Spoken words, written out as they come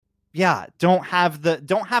don't have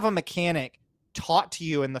a mechanic taught to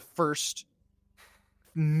you in the first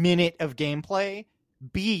minute of gameplay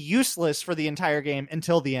be useless for the entire game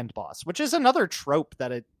until the end boss, which is another trope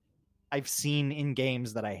that I've seen in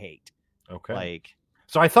games that I hate. Okay. Like,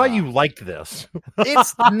 so I thought you liked this.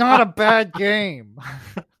 It's not a bad game.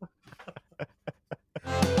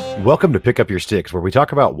 Welcome to Pick Up Your Sticks, where we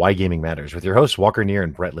talk about why gaming matters with your hosts Walker Neer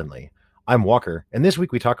and Brett Lindley. I'm Walker, and this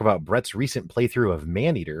week we talk about Brett's recent playthrough of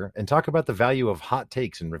Maneater and talk about the value of hot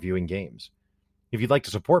takes in reviewing games. If you'd like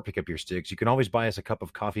to support Pick Up Your Sticks, you can always buy us a cup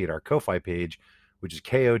of coffee at our Ko-Fi page, which is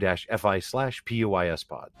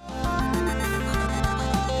ko-fi/PUISpod.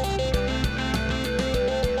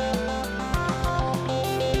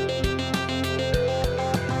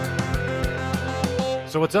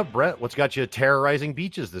 So what's up, Brett? What's got you terrorizing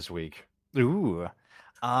beaches this week? Ooh.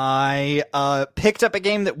 I picked up a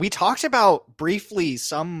game that we talked about briefly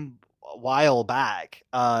some while back.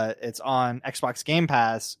 It's on Xbox Game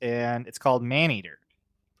Pass, and it's called Maneater.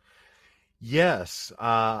 Yes.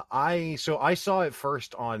 I saw it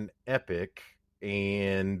first on Epic,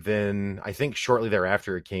 and then I think shortly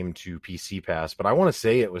thereafter it came to PC Pass, but I want to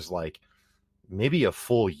say it was like maybe a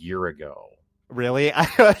full year ago. Really? I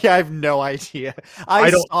have no idea.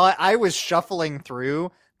 I was shuffling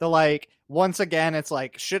through the once again, it's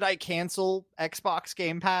like, should I cancel Xbox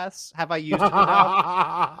Game Pass? Have I used it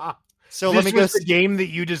enough? So this was the game that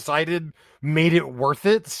you decided made it worth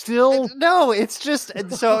it still? No, it's just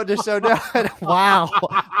so no.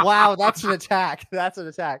 Wow, that's an attack.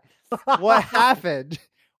 What happened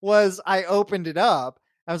was I opened it up.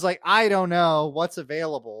 I was like, I don't know what's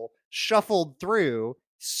available. Shuffled through,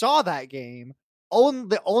 saw that game.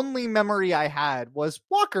 The only memory I had was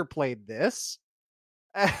Walker played this.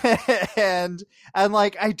 and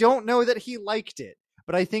I don't know that he liked it,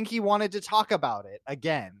 but I think he wanted to talk about it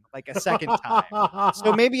again, like a second time.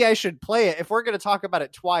 So maybe I should play it. If we're going to talk about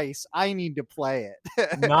it twice, I need to play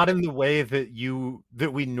it. Not in the way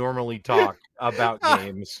that we normally talk about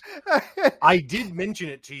games. I did mention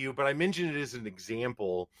it to you, but I mentioned it as an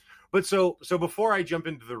example. But so before I jump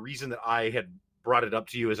into the reason that I had brought it up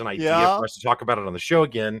to you as an idea for us to talk about it on the show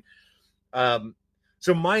again.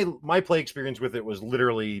 So my play experience with it was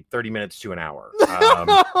literally 30 minutes to an hour.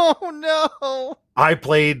 Oh no! I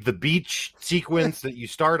played the beach sequence that you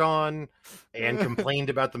start on and complained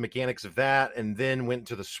about the mechanics of that, and then went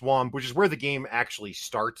to the swamp, which is where the game actually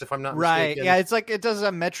starts, if I'm not mistaken. Right, yeah, it's like it does a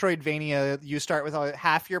Metroidvania. You start with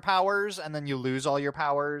half your powers, and then you lose all your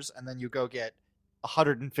powers, and then you go get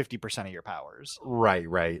 150% of your powers.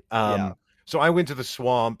 Right. So I went to the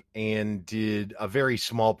swamp and did a very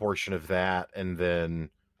small portion of that, and then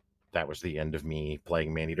that was the end of me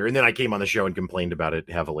playing Maneater. And then I came on the show and complained about it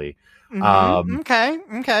heavily. Mm-hmm. Okay.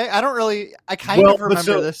 I kind of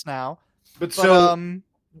remember this now. I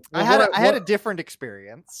had a different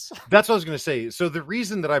experience. That's what I was going to say. So the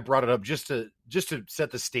reason that I brought it up, just to set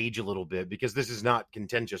the stage a little bit, because this is not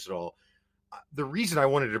contentious at all. The reason I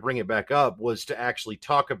wanted to bring it back up was to actually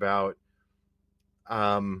talk about,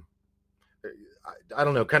 I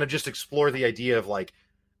don't know, kind of just explore the idea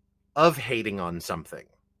of hating on something.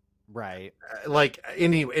 Right.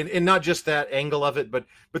 And not just that angle of it, but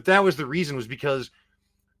that was the reason, was because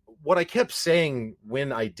what I kept saying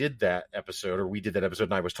when I did that episode, or we did that episode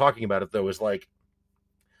and I was talking about it, though, is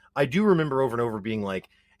I do remember over and over being like,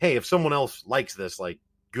 hey, if someone else likes this,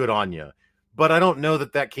 good on you. But I don't know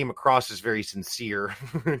that came across as very sincere,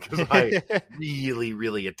 because I really,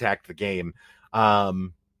 really attacked the game.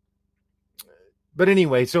 But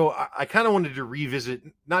anyway, so I kind of wanted to revisit,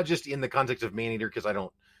 not just in the context of Maneater, because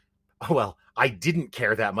I didn't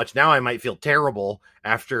care that much. Now I might feel terrible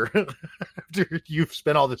after you've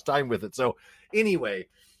spent all this time with it. So anyway,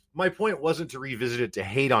 my point wasn't to revisit it to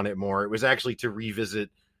hate on it more. It was actually to revisit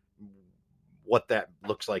what that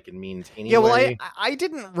looks like and means anyway. Yeah, well, I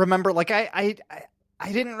didn't remember, I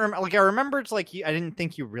didn't remember, I remembered, I didn't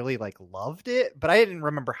think you really, loved it, but I didn't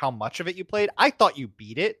remember how much of it you played. I thought you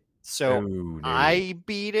beat it. So no. I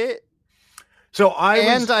beat it. So I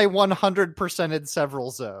 100%ed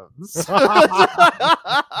several zones.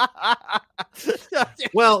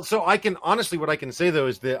 Well, so I can honestly, what I can say though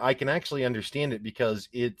is that I can actually understand it, because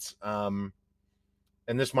it's and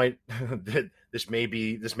this may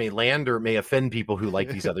land or it may offend people who like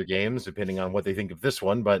these other games, depending on what they think of this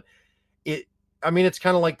one. But it's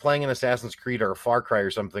kind of like playing an Assassin's Creed or a Far Cry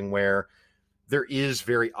or something, where there is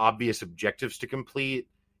very obvious objectives to complete,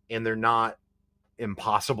 and they're not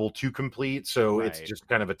impossible to complete. So Right. It's just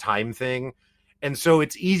kind of a time thing. And so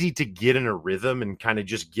it's easy to get in a rhythm and kind of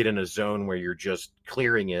just get in a zone where you're just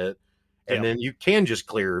clearing it. And then you can just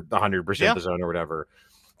clear the 100% of the zone or whatever.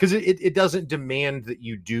 because it doesn't demand that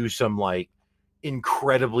you do some like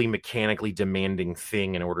incredibly mechanically demanding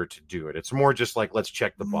thing in order to do it. It's more just like, let's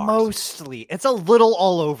check the box. Mostly. It's a little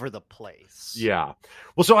all over the place. Yeah.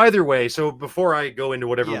 Well, so either way, so before I go into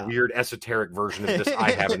whatever Yeah. weird esoteric version of this I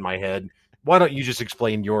have in my head, why don't you just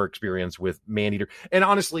explain your experience with Maneater? And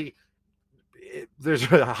honestly,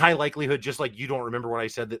 there's a high likelihood, just like you don't remember what I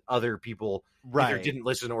said, that other people either Right. didn't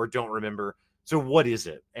listen or don't remember. So what is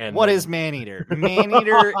it? And What is Maneater?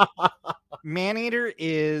 Maneater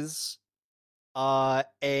is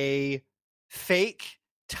a fake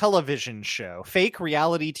television show, fake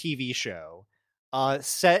reality TV show,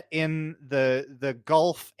 set in the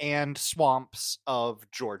Gulf and swamps of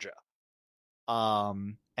Georgia,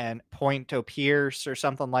 and Point-au-Pierce or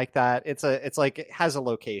something like that. It's like it has a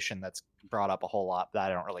location that's brought up a whole lot that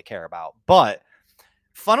I don't really care about, but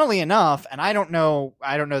funnily enough, and I don't know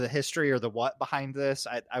the history or the what behind this.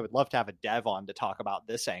 I would love to have a dev on to talk about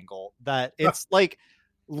this angle, that it's like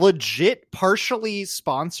legit partially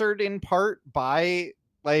sponsored in part by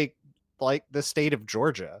like the state of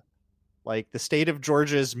Georgia, like the state of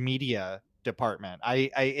Georgia's media department.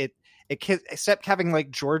 It except having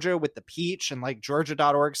like Georgia with the peach and like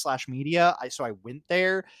georgia.org/media. So I went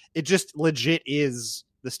there. It just legit is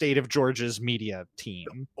the state of Georgia's media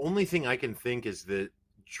team. The only thing I can think is that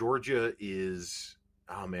Georgia is,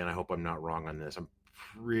 oh man, I hope I'm not wrong on this. I'm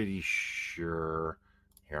pretty sure.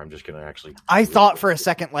 Here, I'm just gonna actually. I thought for a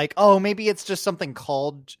second, like, oh, maybe it's just something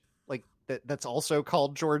called like that's also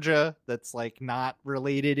called Georgia. That's like not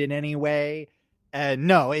related in any way. And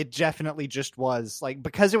no, it definitely just was like,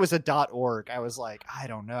 because it was a .org. I was like, I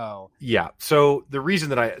don't know. Yeah. So the reason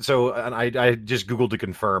that I just Googled to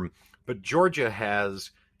confirm, but Georgia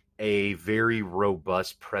has a very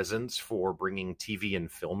robust presence for bringing TV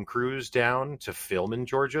and film crews down to film in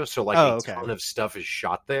Georgia. So like a ton of stuff is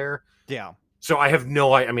shot there. Yeah. So I have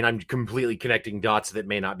no, I mean, I'm completely connecting dots that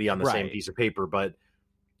may not be on the same piece of paper, but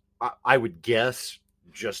I would guess,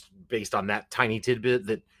 just based on that tiny tidbit,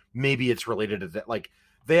 that maybe it's related to that. Like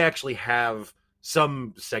they actually have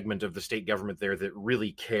some segment of the state government there that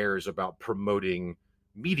really cares about promoting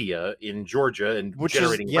media in Georgia and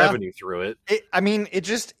generating revenue through it.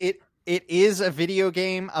 It is a video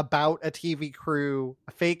game about a TV crew,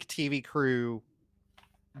 a fake TV crew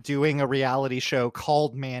doing a reality show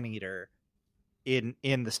called Maneater in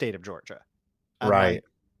the state of Georgia. Right.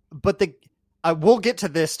 But we'll get to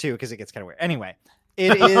this too, because it gets kind of weird. Anyway,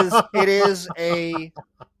 it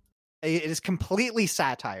is completely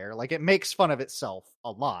satire. Like it makes fun of itself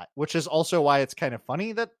a lot, which is also why it's kind of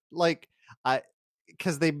funny that like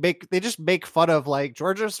because they just make fun of like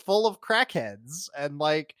Georgia's full of crackheads and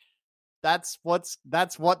like that's what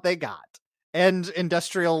they got, and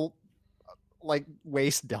industrial like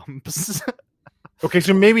waste dumps. Okay,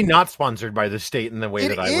 so maybe not sponsored by the state in the way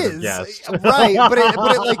that I would have guessed. Right, but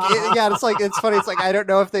it's like it's funny. It's like I don't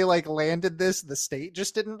know if they like landed this. The state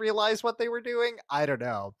just didn't realize what they were doing. I don't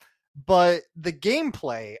know. But the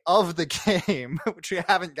gameplay of the game, which we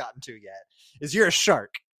haven't gotten to yet, is you're a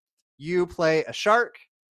shark. You play a shark,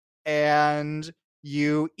 and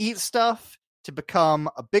you eat stuff to become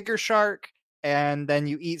a bigger shark, and then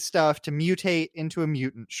you eat stuff to mutate into a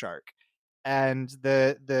mutant shark. And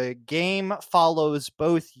the game follows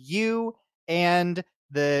both you and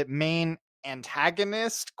the main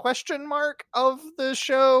antagonist of the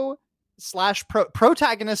show /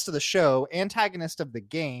 protagonist of the show, antagonist of the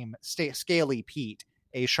game, Scaly Pete,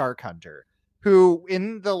 a shark hunter, who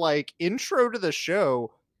in the like intro to the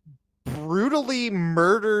show brutally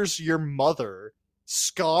murders your mother,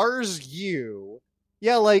 scars you.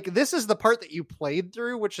 Yeah, like this is the part that you played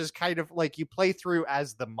through, which is kind of like you play through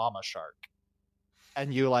as the mama shark.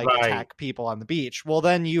 And you like attack people on the beach. Well,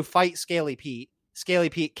 then you fight Scaly Pete. Scaly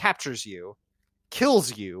Pete captures you,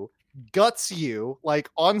 kills you, guts you like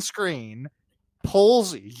on screen,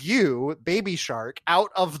 pulls you, baby shark, out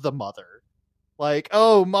of the mother. Like,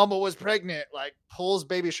 oh, mama was pregnant. Like, pulls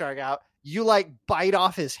baby shark out. You like bite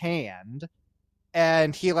off his hand,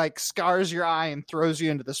 and he like scars your eye and throws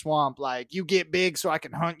you into the swamp. Like, you get big so I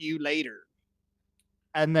can hunt you later.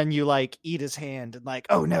 And then you like eat his hand and like,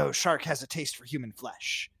 oh no, shark has a taste for human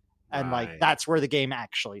flesh. And like, that's where the game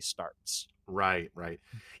actually starts. Right.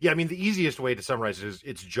 Yeah. I mean, the easiest way to summarize it is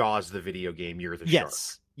it's Jaws, the video game. You're the shark.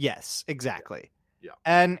 Yes, exactly. Yeah.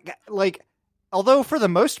 And like, although for the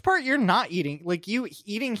most part, you're not eating, like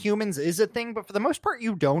eating humans is a thing, but for the most part,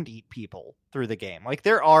 you don't eat people through the game. Like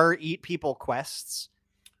there are eat people quests,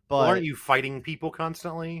 but aren't you fighting people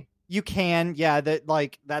constantly? You can, yeah. That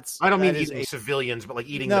like that's. I don't mean eating civilians, but like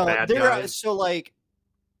eating the bad guys. So like,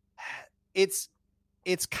 it's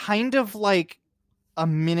kind of like a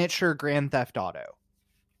miniature Grand Theft Auto,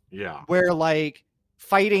 Yeah. Where like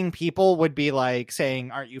fighting people would be like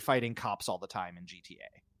saying, aren't you fighting cops all the time in GTA?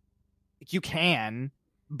 You can,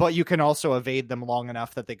 but you can also evade them long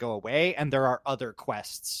enough that they go away, and there are other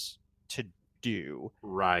quests to do.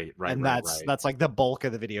 Right. And that's like the bulk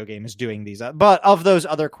of the video game is doing these. But of those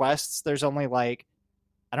other quests, there's only like,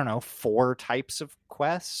 I don't know, 4 types of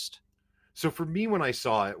quest. So for me, when I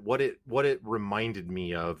saw it, what it reminded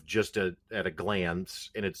me of just at a glance,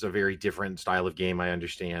 and it's a very different style of game, I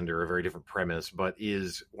understand, or a very different premise, but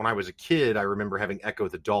is when I was a kid, I remember having Echo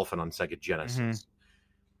the Dolphin on Sega Genesis.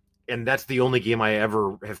 Mm-hmm. And that's the only game I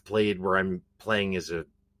ever have played where I'm playing as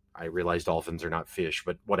I realize dolphins are not fish,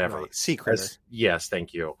 but whatever. Right. Sea critter. Yes,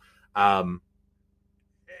 thank you. And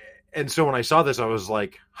so when I saw this, I was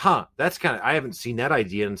like, that's I haven't seen that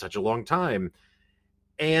idea in such a long time.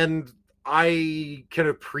 And I can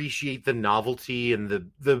appreciate the novelty and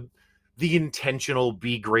the intentional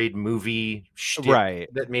B grade movie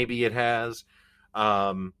shtick that maybe it has.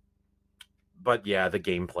 But yeah, the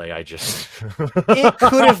gameplay, it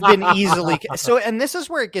could have been easily so. And this is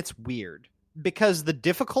where it gets weird because the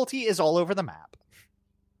difficulty is all over the map.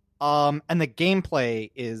 And the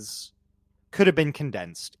gameplay could have been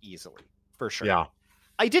condensed easily for sure. Yeah,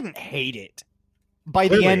 I didn't hate it. By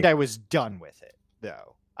the end, I was done with it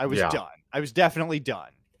though. I was done. I was definitely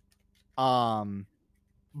done.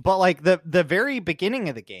 But like the very beginning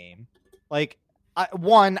of the game, like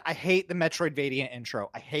I hate the Metroidvania intro.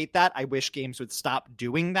 I hate that. I wish games would stop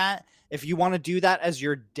doing that. If you want to do that as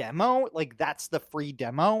your demo, like that's the free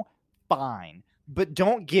demo, fine. But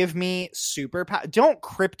don't give me don't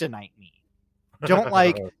kryptonite me. Don't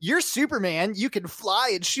like, you're Superman, you can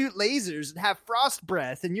fly and shoot lasers and have frost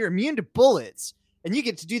breath and you're immune to bullets. And you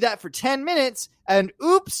get to do that for 10 minutes, and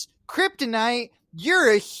oops, kryptonite,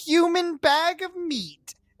 you're a human bag of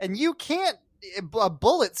meat. And you can't,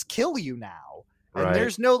 bullets kill you now. And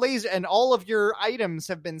there's no laser, and all of your items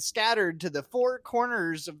have been scattered to the 4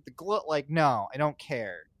 corners of the globe. Like, no, I don't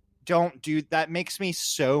care. Don't do that. Makes me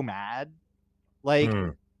so mad. Like,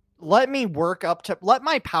 let me work up to, let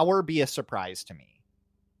my power be a surprise to me.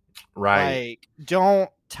 Right. Like, don't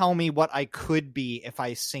tell me what I could be if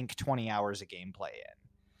I sink 20 hours of gameplay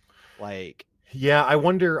in. Like, yeah, I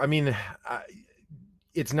wonder, I mean,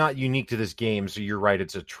 it's not unique to this game, so you're right,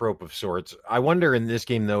 it's a trope of sorts. I wonder in this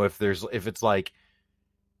game though if it's like,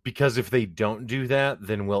 because if they don't do that,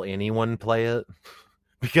 then will anyone play it?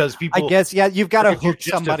 Because people, I guess, yeah, you've got to hook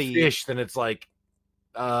somebody. A fish, then it's like,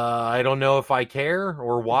 I don't know if I care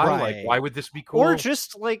or why. Right. Like, why would this be cool? Or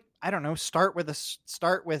just like, I don't know, start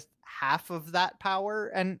with half of that power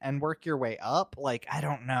and work your way up. Like, I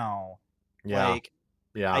don't know. Yeah. Like,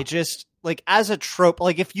 I just, like, as a trope,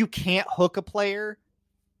 like if you can't hook a player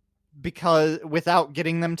because without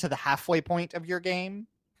getting them to the halfway point of your game,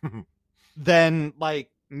 then like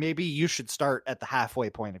maybe you should start at the halfway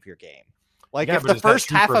point of your game. Like, if the first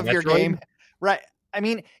half of your game, right? I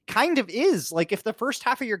mean, kind of is. Like, if the first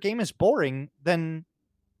half of your game is boring, then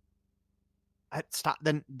stop.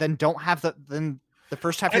 Then don't have the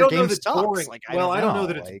first half of your game sucks. Like, I don't know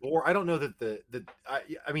that it's boring. I don't know that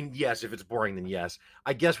I mean, yes, if it's boring, then yes.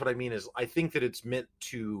 I guess what I mean is, I think that it's meant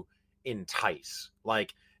to entice.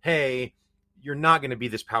 Like, hey, you're not going to be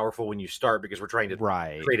this powerful when you start because we're trying to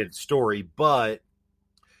create a story. But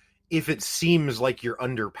if it seems like you're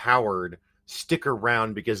underpowered, stick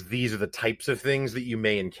around because these are the types of things that you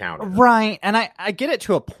may encounter. Right. And I get it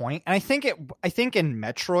to a point. And I think in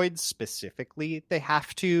Metroid specifically, they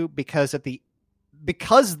have to, because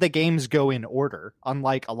the games go in order,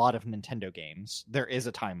 unlike a lot of Nintendo games, there is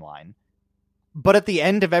a timeline. But at the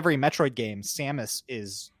end of every Metroid game, Samus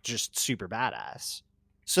is just super badass.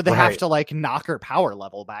 So they have to like knock her power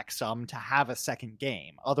level back some to have a second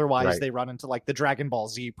game. Otherwise they run into like the Dragon Ball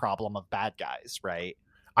Z problem of bad guys, right?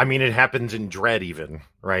 I mean, it happens in Dread even,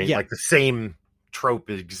 right? Yeah. Like the same trope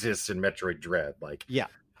exists in Metroid Dread. Like, yeah.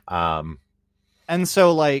 And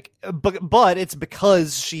so like, but it's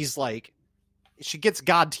because she's like, she gets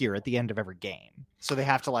God tier at the end of every game. So they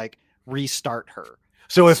have to like restart her.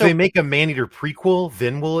 So if they make a Maneater prequel,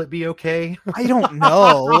 then will it be okay? I don't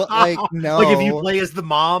know. Like, no. Like, if you play as the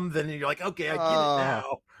mom, then you're like, okay, I get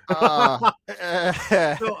it now.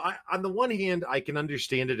 So on the one hand, I can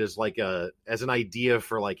understand it as like as an idea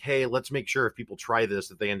for like, hey, let's make sure if people try this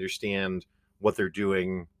that they understand what they're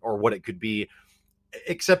doing or what it could be.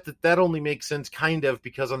 Except that only makes sense kind of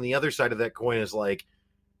because on the other side of that coin is like,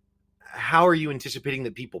 how are you anticipating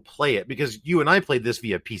that people play it? Because you and I played this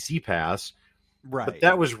via PC Pass. Right. But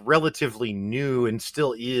that was relatively new and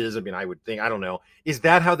still is. I mean, I would think, I don't know. Is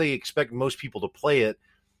that how they expect most people to play it?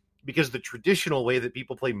 Because the traditional way that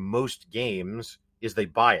people play most games is they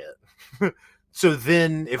buy it. So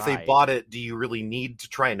then, if they Right. bought it, do you really need to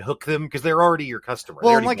try and hook them because they're already your customer? They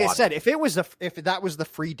Well, already and like I bought said, it. if that was the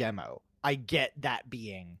free demo, I get that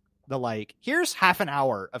being the like, here's half an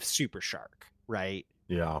hour of Super Shark, right?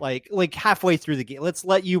 Yeah, Like halfway through the game, let's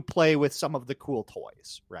let you play with some of the cool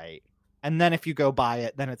toys, right? And then if you go buy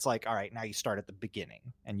it, then it's like, all right, now you start at the beginning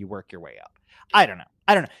and you work your way up. I don't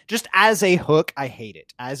know. Just as a hook, I hate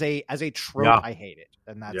it. As a trope, Yeah. I hate it,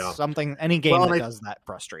 and that's Yeah. something. Any game Well, that and does that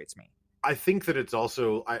frustrates me. I think that it's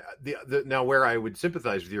also now where I would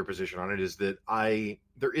sympathize with your position on it is that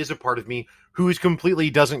there is a part of me who completely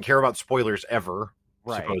doesn't care about spoilers ever,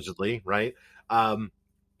 Right. supposedly, right?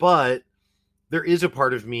 But there is a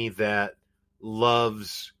part of me that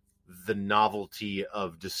loves the novelty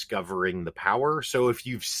of discovering the power. So if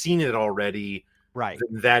you've seen it already, Right.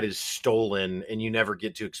 then that is stolen, and you never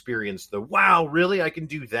get to experience the wow, really, I can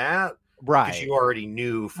do that, because Right. you already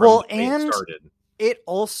knew from Well, the way it and started. it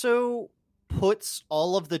also puts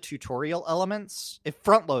all of the tutorial elements, it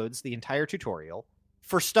front loads the entire tutorial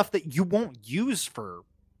for stuff that you won't use for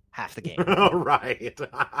half the game. Right.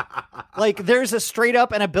 Like there's a straight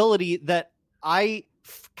up an ability that I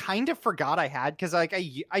kind of forgot I had, because like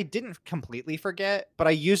I didn't completely forget, but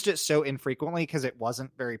I used it so infrequently because it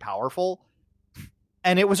wasn't very powerful.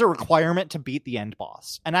 And it was a requirement to beat the end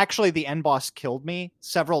boss. And actually the end boss killed me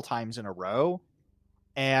several times in a row.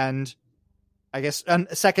 And I guess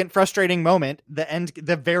a second frustrating moment,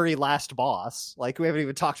 the very last boss, like we haven't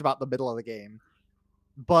even talked about the middle of the game.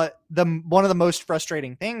 But one of the most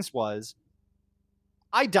frustrating things was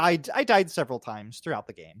I died several times throughout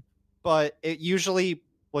the game, but it usually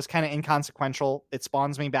was kind of inconsequential. It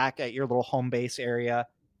spawns me back at your little home base area,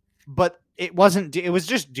 but it was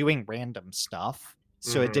just doing random stuff.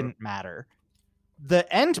 So it didn't matter.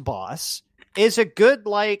 The end boss is a good,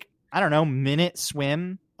 like, I don't know, minute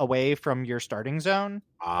swim away from your starting zone,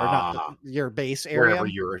 or not your base area, wherever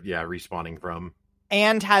you're respawning from,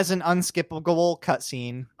 and has an unskippable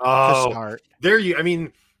cutscene to start. I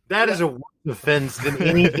mean, that is a worse offense than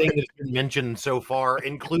anything that's been mentioned so far,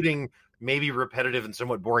 including maybe repetitive and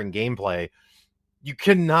somewhat boring gameplay. You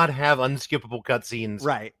cannot have unskippable cutscenes,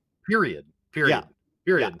 right? Period. Yeah.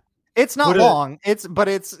 Period. It's not long. It's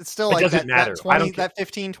still like doesn't matter. That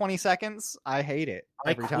 15, 20 seconds. I hate it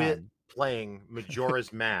every time. Playing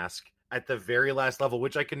Majora's Mask at the very last level,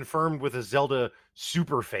 which I confirmed with a Zelda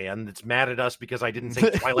super fan that's mad at us because I didn't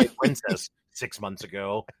say Twilight Princess 6 months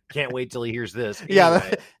ago. Can't wait till he hears this. Anyway.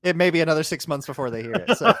 Yeah, it may be another 6 months before they hear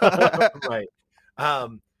it. So. Right.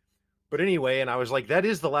 But anyway, and I was like, that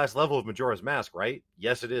is the last level of Majora's Mask, right?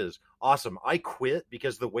 Yes, it is. Awesome. I quit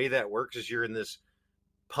because the way that works is you're in this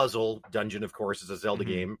puzzle dungeon, of course, is a Zelda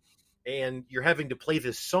game, and you're having to play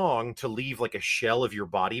this song to leave like a shell of your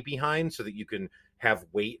body behind so that you can have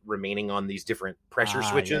weight remaining on these different pressure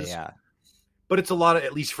switches. Yeah. But it's a lot of,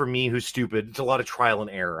 at least for me who's stupid, it's a lot of trial and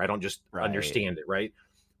error. I don't just understand it, right?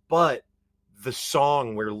 But the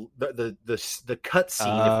song where the cut scene,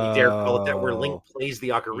 if we dare call it that, where Link plays the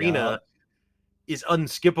ocarina is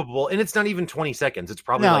unskippable, and it's not even 20 seconds. It's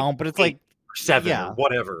probably but it's like 7 or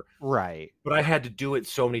whatever. Right. But I had to do it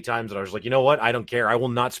so many times that I was like, you know what? I don't care. I will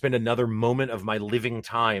not spend another moment of my living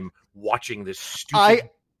time watching this stupid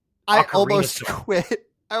I almost quit.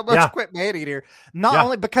 I almost quit Maneater. Not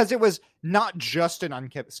only because it was not just an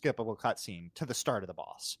unskippable cutscene to the start of the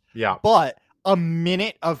boss. Yeah. But a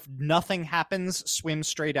minute of nothing happens, swim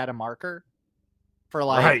straight at a marker for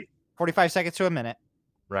like 45 seconds to a minute.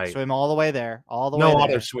 Right. Swim all the way there. All the way there. No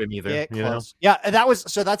auto swim either. Get close. Yeah,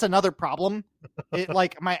 that's another problem.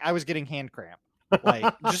 I was getting hand cramp.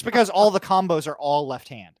 Like just because all the combos are all left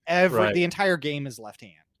hand. The entire game is left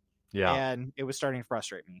hand. Yeah. And it was starting to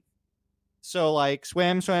frustrate me. So like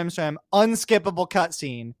swim, unskippable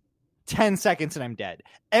cutscene, 10 seconds and I'm dead.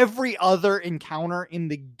 Every other encounter in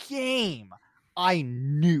the game, I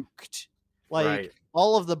nuked. Like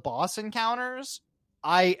all of the boss encounters,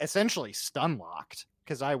 I essentially stun locked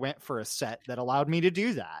because I went for a set that allowed me to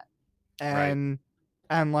do that. And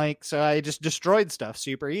so I just destroyed stuff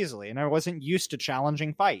super easily, and I wasn't used to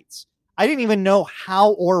challenging fights. I didn't even know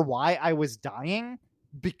how or why I was dying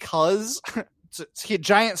because it's a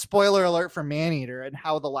giant spoiler alert for Maneater and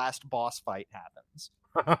how the last boss fight happens.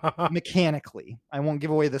 Mechanically. I won't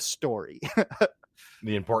give away the story.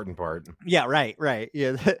 The important part. Yeah, right.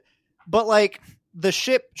 Yeah. But like the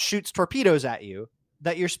ship shoots torpedoes at you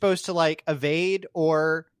that you're supposed to like evade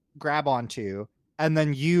or grab onto and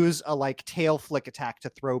then use a like tail flick attack to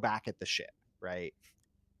throw back at the ship, right?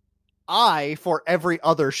 For every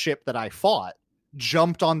other ship that I fought,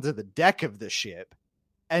 jumped onto the deck of the ship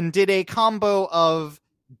and did a combo of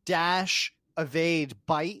dash, evade,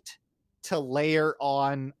 bite to layer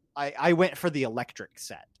on I went for the electric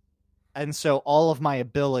set. And so all of my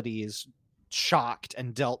abilities shocked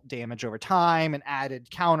and dealt damage over time and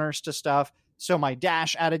added counters to stuff. So my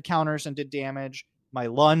dash added counters and did damage. My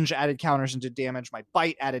lunge added counters and did damage. My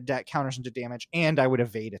bite added counters and did damage. And I would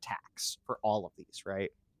evade attacks for all of these,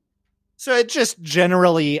 right? So it just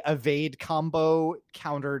generally evade combo,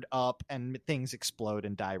 countered up, and things explode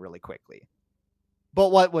and die really quickly.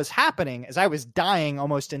 But what was happening is I was dying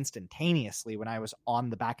almost instantaneously when I was on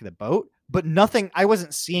the back of the boat, but I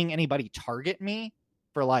wasn't seeing anybody target me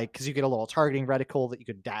for because you get a little targeting reticle that you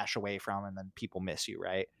could dash away from and then people miss you,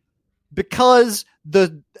 right? Because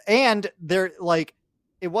it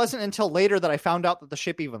wasn't until later that I found out that the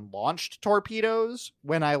ship even launched torpedoes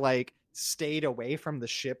when I stayed away from the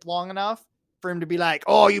ship long enough for him to be like,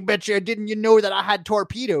 oh, you betcha, didn't you know that I had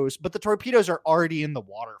torpedoes? But the torpedoes are already in the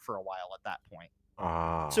water for a while at that point.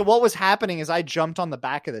 So what was happening is I jumped on the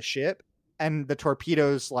back of the ship and the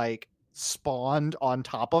torpedoes spawned on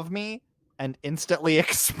top of me and instantly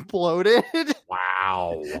exploded.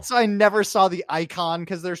 Wow. So I never saw the icon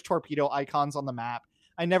because there's torpedo icons on the map.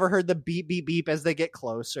 I never heard the beep, beep, beep as they get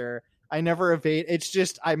closer. I never evade. It's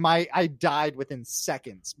just I died within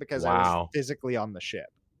seconds because I was physically on the ship.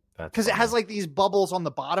 Because it has these bubbles on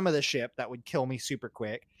the bottom of the ship that would kill me super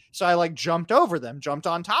quick. So I jumped over them, jumped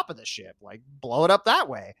on top of the ship, blow it up that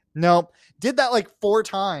way. Nope. Did that 4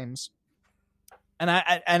 times. And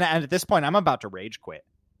at this point I'm about to rage quit.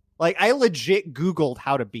 I legit Googled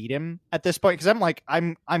how to beat him at this point. Cause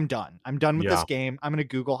I'm done. I'm done with this game. I'm going to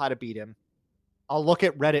Google how to beat him. I'll look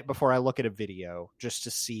at Reddit before I look at a video just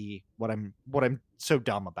to see what I'm so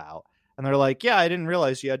dumb about. And they're like, yeah, I didn't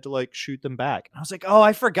realize you had to shoot them back. And I was like, oh,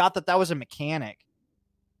 I forgot that was a mechanic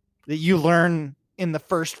that you learn in the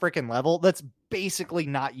first freaking level that's basically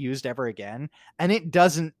not used ever again. And it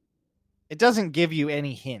doesn't give you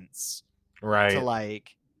any hints. Right. To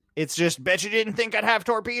it's just, bet you didn't think I'd have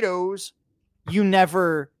torpedoes. You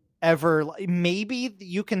never ever, maybe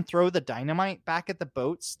you can throw the dynamite back at the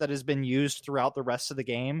boats that has been used throughout the rest of the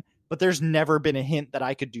game, but there's never been a hint that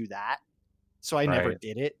I could do that. So I never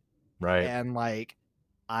did it. Right. And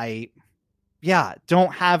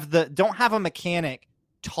don't have a mechanic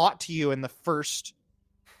taught to you in the first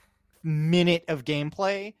minute of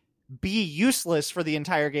gameplay be useless for the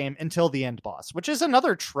entire game until the end boss, which is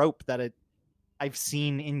another trope that I've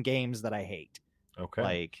seen in games that I hate.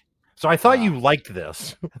 Okay. So I thought you liked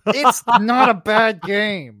this. It's not a bad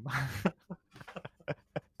game.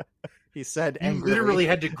 He said angrily. You literally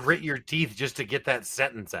had to grit your teeth just to get that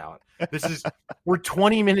sentence out. We're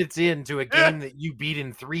 20 minutes into a game that you beat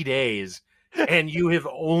in 3 days, and you have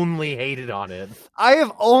only hated on it. I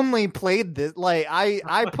have only played this.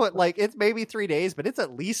 I put it's maybe 3 days, but it's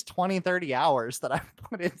at least 20, 30 hours that I've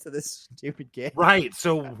put into this stupid game. Right.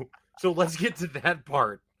 So let's get to that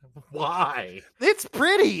part. Why? It's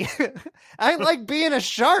pretty. I like being a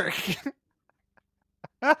shark.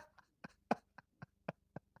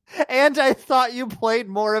 And I thought you played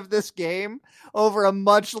more of this game over a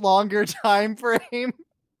much longer time frame.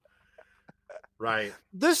 Right.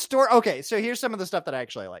 The story. Okay, so here's some of the stuff that I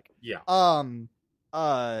actually like. Yeah.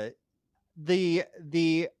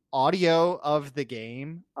 The audio of the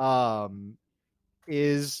game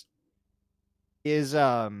is hang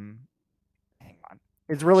on.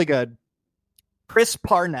 It's really good. Chris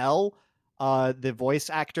Parnell, the voice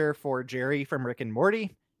actor for Jerry from Rick and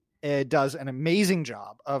Morty, does an amazing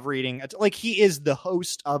job of reading. He is the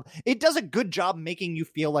host of. It does a good job making you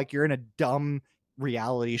feel like you're in a dumb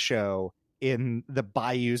reality show in the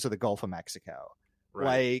bayous of the Gulf of Mexico.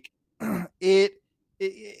 Right.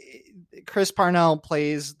 Chris Parnell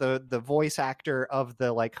plays the voice actor of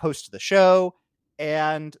the host of the show,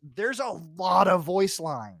 and there's a lot of voice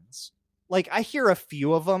lines. I hear a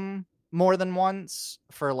few of them more than once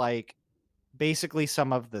for basically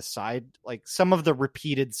some of the side, some of the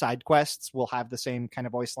repeated side quests will have the same kind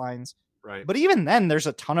of voice lines. Right. But even then there's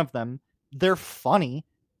a ton of them. They're funny.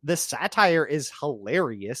 The satire is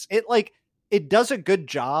hilarious. It does a good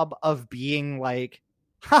job of being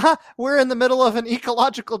haha, we're in the middle of an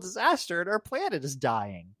ecological disaster and our planet is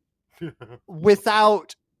dying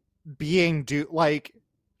without being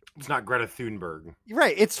it's not Greta Thunberg.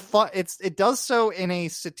 Right. It's fun. It does so in a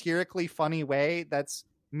satirically funny way that's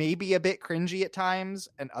maybe a bit cringy at times,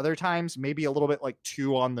 and other times maybe a little bit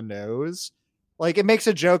too on the nose. It makes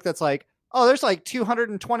a joke that's oh, there's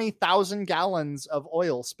 220,000 gallons of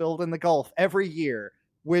oil spilled in the Gulf every year,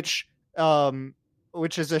 which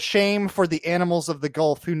which is a shame for the animals of the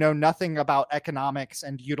Gulf who know nothing about economics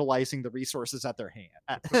and utilizing the resources at their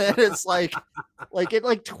hand. It's like it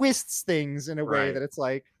like twists things in a way Right. that it's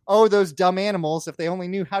like, oh, those dumb animals, if they only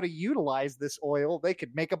knew how to utilize this oil, they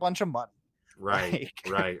could make a bunch of money. Right,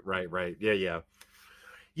 right.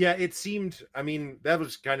 Yeah, it seemed, I mean, that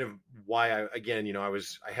was kind of why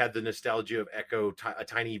I had the nostalgia of Echo a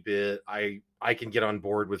tiny bit. I can get on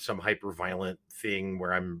board with some hyper violent thing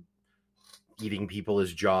where I'm eating people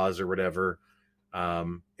as Jaws or whatever.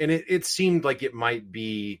 And it seemed like it might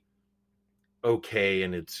be okay.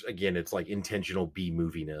 And it's like intentional B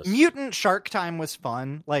moviness. Mutant Shark Time was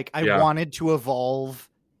fun. Like I wanted to evolve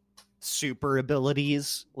super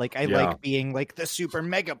abilities. Like I like being like the super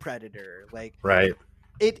mega predator. Like right.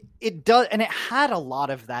 It does, and it had a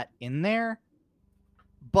lot of that in there.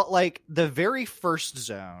 But like the very first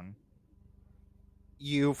zone,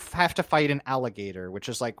 you have to fight an alligator, which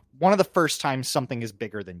is like one of the first times something is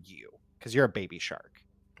bigger than you because you're a baby shark.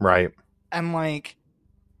 Right. And like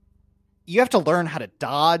you have to learn how to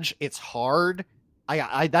dodge. It's hard.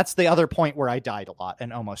 I that's the other point where I died a lot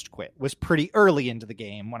and almost quit. Was pretty early into the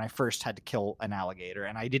game when I first had to kill an alligator,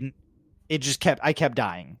 and I kept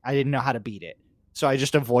dying. I didn't know how to beat it. So I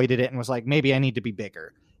just avoided it and was like, maybe I need to be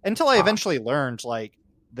bigger. Until I eventually learned like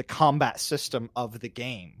the combat system of the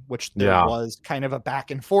game, which there was kind of a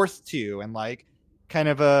back and forth to, and like kind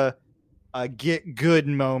of a get good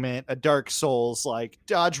moment, a Dark Souls, like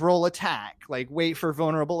dodge, roll, attack, like wait for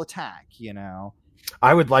vulnerable attack, you know?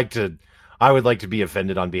 I would like to be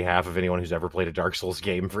offended on behalf of anyone who's ever played a Dark Souls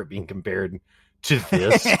game for it being compared to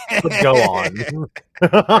this. But go on.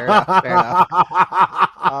 Fair enough.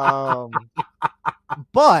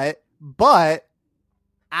 But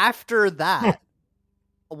after that,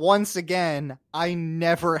 once again, I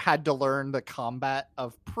never had to learn the combat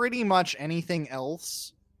of pretty much anything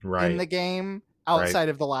else in the game outside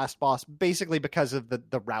of the last boss, basically because of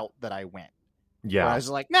the route that I went. Yeah. I was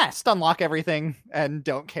like, nah, stun lock everything and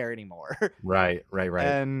don't care anymore. Right.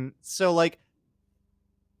 And so like,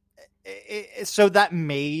 so that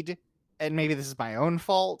made, and maybe this is my own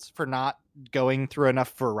fault for not going through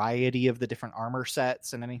enough variety of the different armor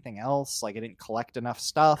sets and anything else. Like I didn't collect enough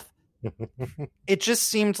stuff. It just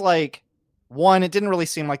seemed like, one, it didn't really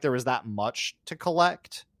seem like there was that much to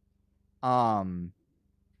collect.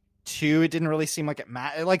 Two, it didn't really seem like it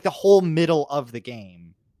mattered. Like the whole middle of the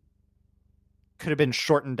game could have been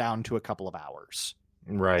shortened down to a couple of hours.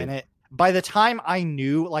 Right. And by the time I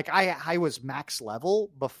knew, like I was max level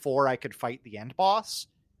before I could fight the end boss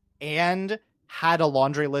and had a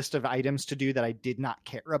laundry list of items to do that I did not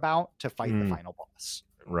care about to fight the final boss.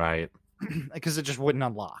 Right. Because it just wouldn't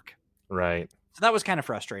unlock. Right. So that was kind of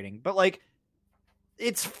frustrating, but like,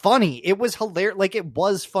 it's funny. It was hilarious. Like it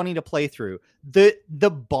was funny to play through. The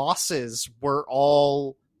bosses were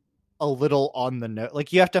all a little on the note.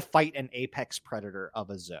 Like you have to fight an apex predator of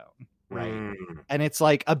a zone, right? And it's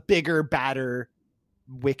like a bigger, badder,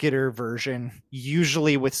 wickeder version,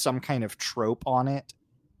 usually with some kind of trope on it.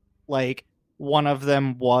 Like one of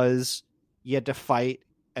them was you had to fight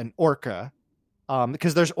an orca,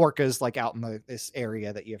 because there's orcas like out in this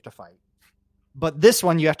area that you have to fight. But this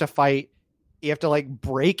one you have to like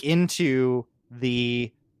break into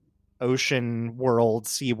the ocean world,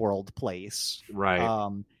 sea world place.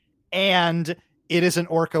 Right. And it is an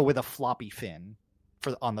orca with a floppy fin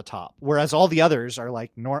on the top. Whereas all the others are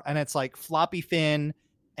like, and it's like floppy fin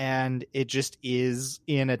and it just is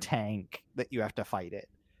in a tank that you have to fight it.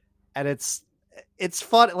 And it's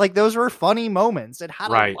fun. Like those were funny moments. It had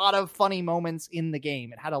a lot of funny moments in the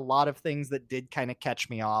game. It had a lot of things that did kind of catch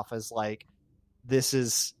me off as like, this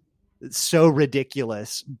is so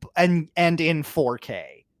ridiculous. And in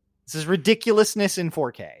 4K, this is ridiculousness in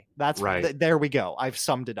 4K. That's right. There we go. I've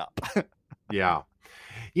summed it up. Yeah.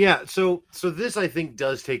 So this, I think,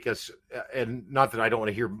 does take us, and not that I don't want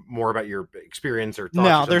to hear more about your experience or thoughts.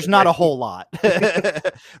 No, there's not a whole lot.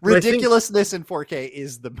 Ridiculousness in 4K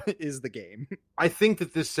is the game. I think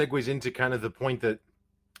that this segues into kind of the point that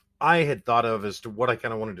I had thought of as to what I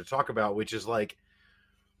kind of wanted to talk about, which is like,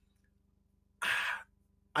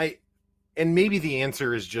 and maybe the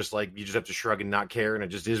answer is just like, you just have to shrug and not care, and it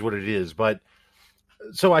just is what it is. But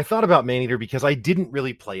so I thought about Maneater because I didn't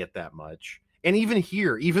really play it that much. And even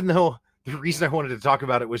here, even though the reason I wanted to talk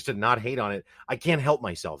about it was to not hate on it, I can't help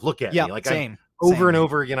myself. Look at me. Like same. Over and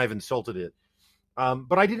over again, I've insulted it.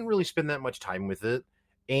 But I didn't really spend that much time with it.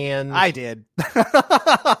 And I did.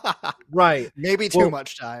 Right. Maybe too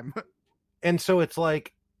much time. And so it's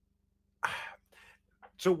like,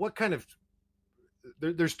 so what kind of,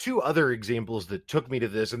 there's two other examples that took me to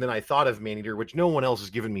this. And then I thought of Maneater, which no one else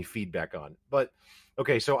has given me feedback on. But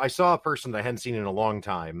Okay, so I saw a person that I hadn't seen in a long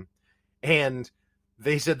time, and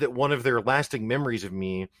they said that one of their lasting memories of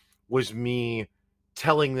me was me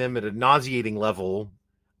telling them at a nauseating level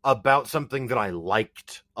about something that I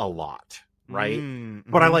liked a lot, right?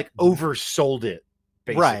 But I Mm-hmm. like oversold it,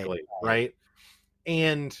 basically, right?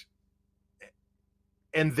 And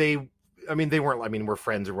they, I mean, they weren't, I mean, we're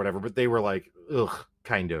friends or whatever, but they were like, ugh,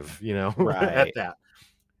 kind of, you know, at that.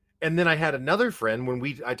 And then I had another friend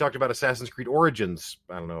when I talked about Assassin's Creed Origins,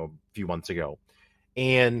 I don't know, a few months ago.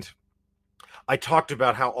 And I talked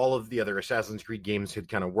about how all of the other Assassin's Creed games had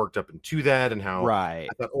kind of worked up into that, and how I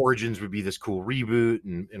thought Origins would be this cool reboot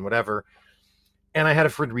and whatever. And I had a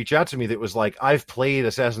friend reach out to me that was like, I've played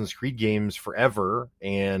Assassin's Creed games forever,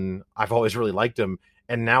 and I've always really liked them.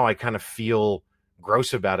 And now I kind of feel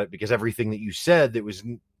gross about it because everything that you said that was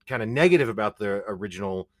kind of negative about the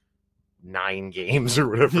original 9 games or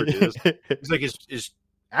whatever it is, it's like is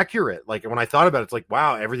accurate. Like when I thought about it, it's like,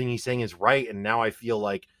 wow, everything he's saying is right. And now I feel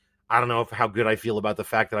like, I don't know how good I feel about the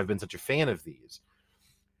fact that I've been such a fan of these.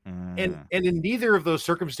 And in neither of those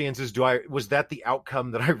circumstances was that the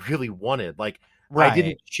outcome that I really wanted. Like I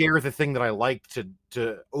didn't share the thing that I liked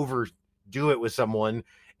to overdo it with someone,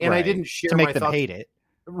 and I didn't share to make my them thoughts. hate it.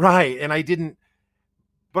 Right. And I didn't,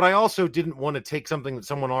 but I also didn't want to take something that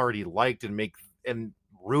someone already liked and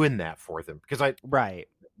ruin that for them, because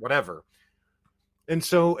whatever. And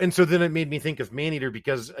so then it made me think of Maneater,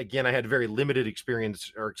 because again, I had very limited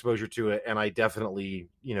experience or exposure to it, and I definitely,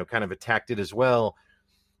 kind of attacked it as well.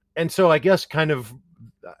 And so I guess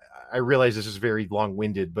I realize this is very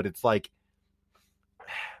long-winded, but it's like,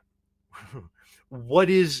 where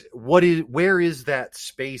is that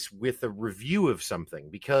space with a review of something?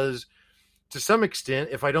 Because to some extent,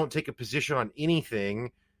 if I don't take a position on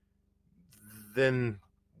anything, then,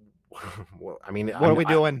 well, I mean, what are we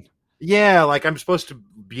doing? Yeah, like I'm supposed to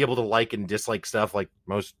be able to like and dislike stuff like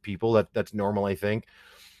most people. That's normal, I think.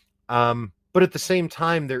 But at the same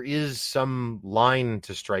time, there is some line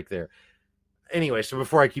to strike there. Anyway, so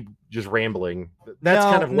before I keep just rambling, that's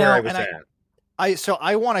kind of where I was at. So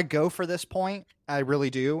I want to go for this point. I really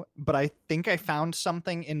do. But I think I found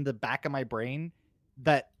something in the back of my brain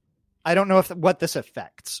that I don't know what this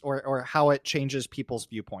affects or how it changes people's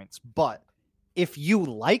viewpoints. But if you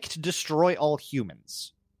liked Destroy All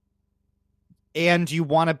Humans and you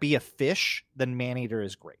want to be a fish, then Maneater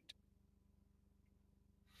is great.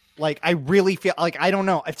 Like, I really feel like, I don't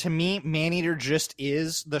know. To me, Maneater just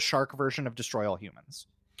is the shark version of Destroy All Humans.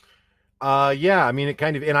 Yeah, I mean, it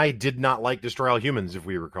kind of, and I did not like Destroy All Humans, if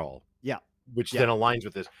we recall. Yeah. Which then aligns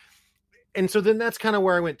with this. And so then that's kind of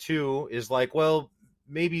where I went to, is like, well,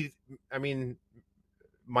 maybe, I mean,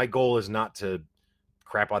 my goal is not to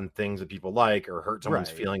crap on things that people like or hurt someone's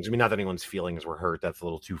feelings. I mean, not that anyone's feelings were hurt. That's a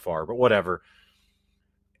little too far, but whatever.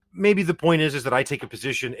 Maybe the point is that I take a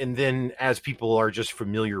position, and then as people are just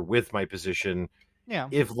familiar with my position,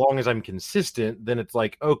 if long as I'm consistent, then it's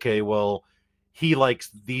like, okay, well, he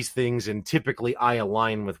likes these things and typically I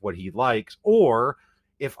align with what he likes. Or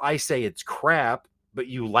if I say it's crap, but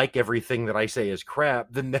you like everything that I say is crap,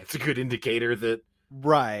 then that's a good indicator that.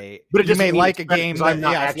 Right. But you may like a game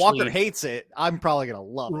that, if Walker hates it, I'm probably going to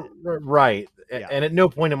love it. Right. Yeah. And at no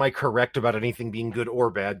point am I correct about anything being good or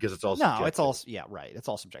bad, because it's all subjective. It's all, it's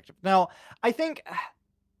all subjective. Now, I think,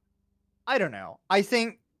 I don't know. I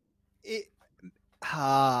think it,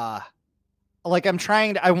 like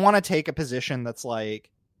I want to take a position that's like,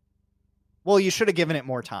 well, you should have given it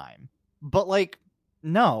more time. But like,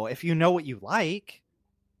 no, if you know what you like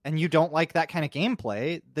and you don't like that kind of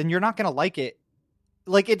gameplay, then you're not going to like it.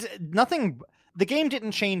 Like, it's nothing. The game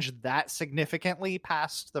didn't change that significantly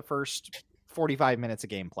past the first 45 minutes of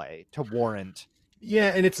gameplay to warrant.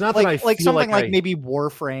 Yeah, and it's not that I feel like something like maybe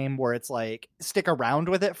Warframe, where it's like, stick around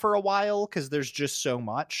with it for a while because there's just so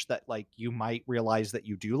much that like you might realize that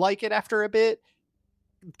you do like it after a bit.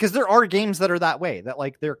 Because there are games that are that way, that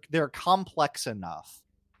like they're complex enough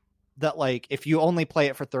that like if you only play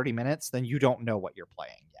it for 30 minutes, then you don't know what you're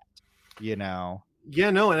playing yet. You know.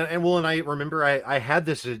 Yeah, no, and I remember I had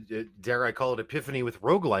this, dare I call it, epiphany with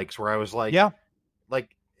roguelikes, where I was like,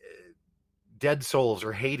 like Dead Souls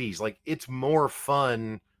or Hades, like it's more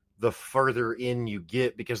fun the further in you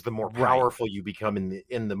get, because the more powerful you become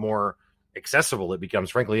in the more accessible it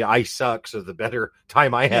becomes. Frankly, I suck, so the better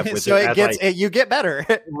time I have with so you get better.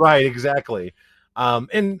 Right, exactly.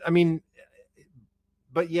 And I mean,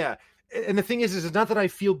 but yeah, and the thing is it's not that I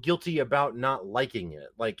feel guilty about not liking it.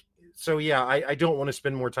 Like, so yeah, I don't want to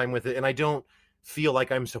spend more time with it, and I don't feel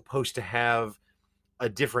like I'm supposed to have a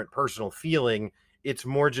different personal feeling. It's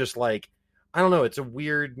more just like, I don't know, it's a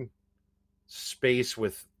weird space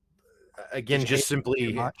with, again, just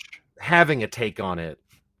simply, having a take on it.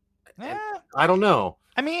 Eh, I don't know.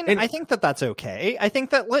 I mean, And- I think that that's okay. I think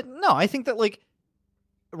that I think that like,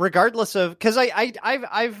 regardless of, because I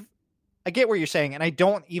get what you're saying, and I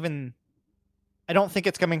don't think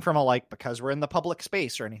it's coming from a like because we're in the public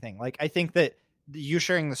space or anything. Like, I think that you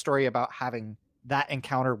sharing the story about having that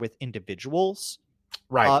encounter with individuals,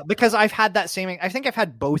 Right. because I've had that same. I think I've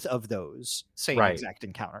had both of those same Right. exact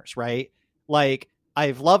encounters. Right, like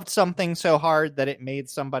I've loved something so hard that it made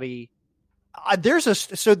somebody. There's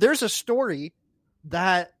a story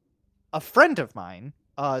that a friend of mine,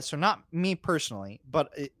 so not me personally,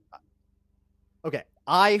 but okay,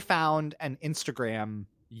 I found an Instagram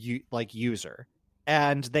user,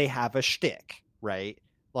 and they have a shtick, right?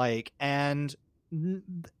 Like, and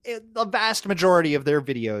the vast majority of their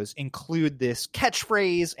videos include this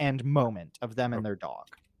catchphrase and moment of them and their dog,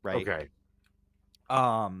 right? Okay.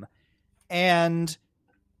 And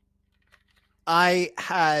I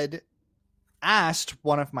had asked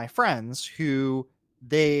one of my friends who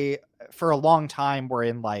they for a long time were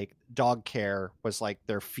in like dog care was like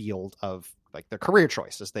their field of like their career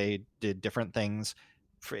choices. They did different things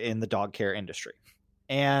in the dog care industry.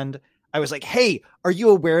 And I was like, hey, are you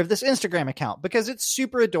aware of this Instagram account? Because it's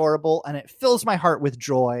super adorable and it fills my heart with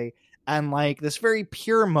joy. And like this very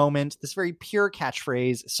pure moment, this very pure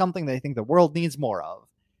catchphrase, something that I think the world needs more of.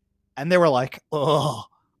 And they were like, oh.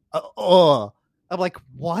 I'm like,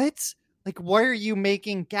 what? Like, why are you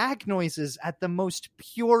making gag noises at the most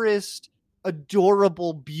purest,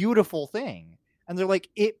 adorable, beautiful thing? And they're like,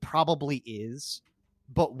 it probably is.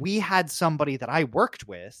 But we had somebody that I worked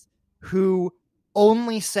with who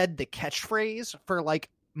only said the catchphrase for like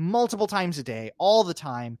multiple times a day, all the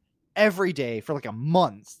time, every day for like a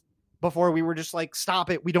month before we were just like, stop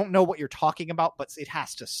it. We don't know what you're talking about, but it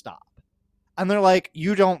has to stop. And they're like,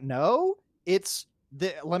 you don't know?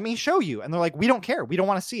 Let me show you. And they're like, we don't care. We don't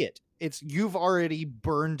want to see it. You've already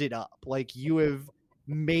burned it up. Like, you have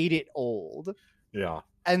made it old. Yeah.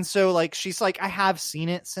 And so like, she's like, I have seen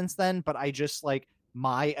it since then, but I just like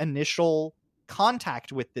my initial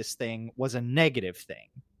contact with this thing was a negative thing,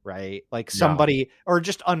 right? Like somebody or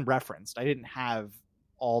just unreferenced. I didn't have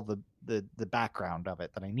all the background of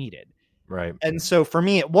it that I needed. Right. And so for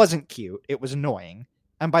me, it wasn't cute. It was annoying.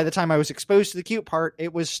 And by the time I was exposed to the cute part,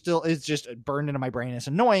 it's just burned into my brain as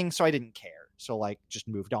annoying. So I didn't care. So like just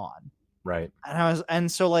moved on. Right.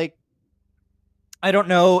 And so like, I don't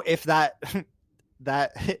know if that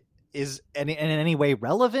is in any way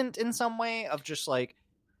relevant in some way of just like,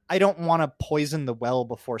 I don't want to poison the well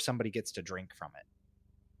before somebody gets to drink from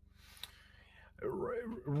it.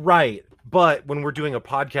 Right. But when we're doing a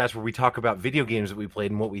podcast where we talk about video games that we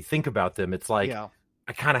played and what we think about them, it's like, yeah.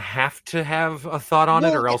 I kind of have to have a thought on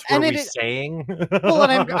it, or else what are we saying? Well,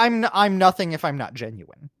 and I'm nothing if I'm not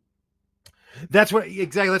genuine. That's what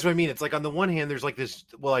I mean. It's like on the one hand, there's like this,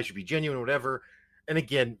 well, I should be genuine or whatever. And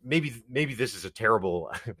again, maybe this is a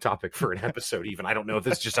terrible topic for an episode. Even I don't know if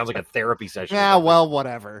this just sounds like a therapy session. Yeah, well,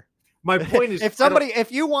 whatever. My point is,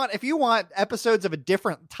 if you want episodes of a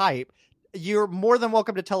different type, you're more than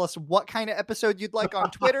welcome to tell us what kind of episode you'd like on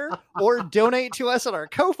Twitter, or donate to us on our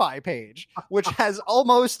Ko-Fi page, which has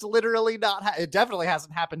almost literally it definitely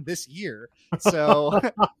hasn't happened this year. So,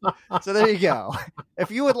 so there you go. If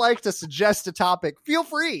you would like to suggest a topic, feel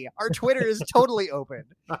free. Our Twitter is totally open.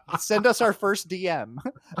 Send us our first DM.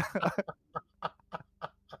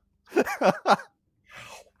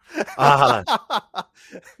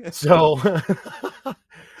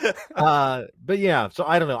 But yeah, so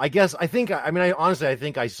I don't know. I honestly, I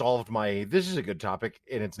think I solved this is a good topic,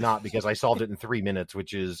 and it's not because I solved it in 3 minutes,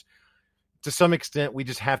 which is to some extent, we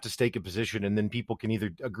just have to stake a position and then people can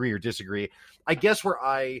either agree or disagree. I guess where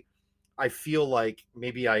I feel like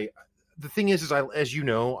maybe the thing is I, as you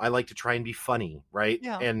know, I like to try and be funny. Right.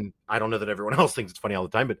 Yeah. And I don't know that everyone else thinks it's funny all the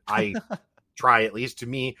time, but I try, at least to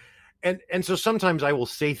me. And so sometimes I will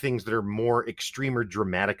say things that are more extreme or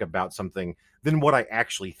dramatic about something than what I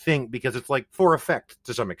actually think, because it's like for effect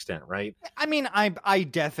to some extent, right? I mean, I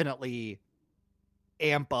definitely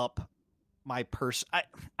amp up my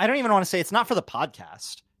I don't even want to say it's not for the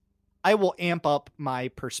podcast. I will amp up my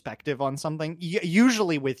perspective on something,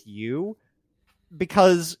 usually with you,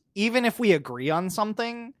 because even if we agree on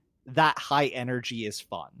something, that high energy is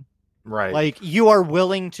fun. Right. Like, you are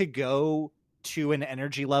willing to go to an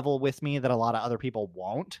energy level with me that a lot of other people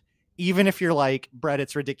won't, even if you're like, Brett,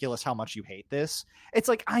 it's ridiculous how much you hate this. It's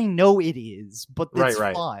like, I know it is, but it's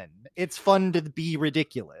fun. It's fun to be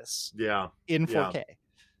ridiculous. Yeah. In 4K. Yeah.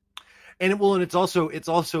 And it's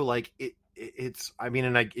also like it's I mean,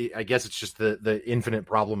 and I guess it's just the infinite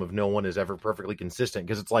problem of no one is ever perfectly consistent,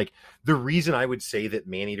 because it's like the reason I would say that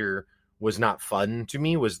Maneater was not fun to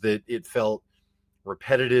me was that it felt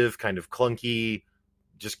repetitive, kind of clunky,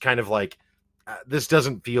 just kind of like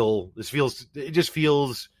it just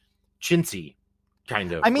feels chintzy,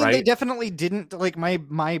 kind of. I mean, right? they definitely didn't like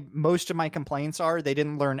my most of my complaints are they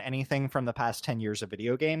didn't learn anything from the past 10 years of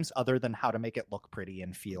video games other than how to make it look pretty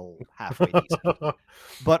and feel halfway decent.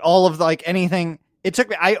 But all of like anything, it took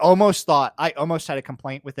me, I almost had a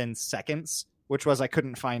complaint within seconds, which was I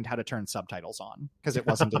couldn't find how to turn subtitles on because it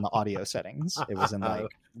wasn't in the audio settings. It was in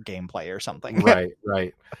like gameplay or something. Right.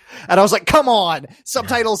 And I was like, come on,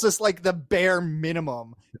 subtitles is like the bare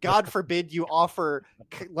minimum. God forbid you offer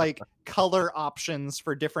like color options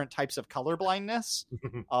for different types of color blindness.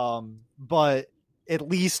 But at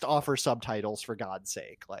least offer subtitles for God's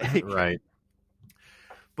sake. Like, right.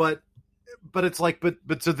 But it's like,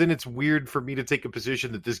 but so then it's weird for me to take a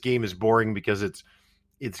position that this game is boring because it's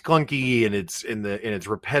clunky and it's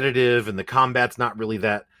repetitive and the combat's not really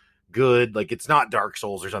that good. Like it's not Dark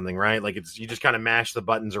Souls or something, right? Like you just kind of mash the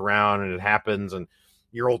buttons around and it happens and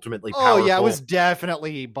you're ultimately powerful. Oh yeah, it was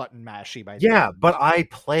definitely button mashy by then. But I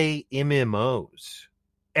play MMOs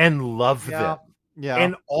and love them. Yeah.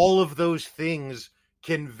 And all of those things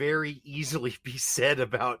can very easily be said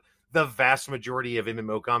about the vast majority of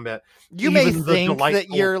MMO combat. You may think that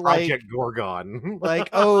you're Project Gorgon. like,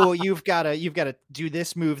 oh, you've got to do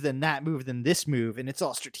this move, then that move, then this move, and it's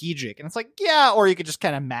all strategic. And it's like, yeah, or you could just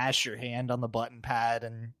kind of mash your hand on the button pad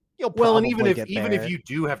and you'll probably and get even there. if you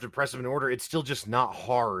do have to press them in order, it's still just not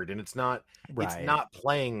hard, and it's not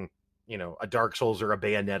playing, a Dark Souls or a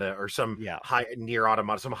Bayonetta or some high Nier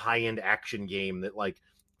Automata, some high end action game that like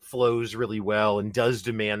flows really well and does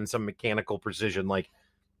demand some mechanical precision. Like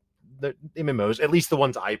the MMOs, at least the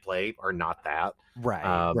ones I play, are not that.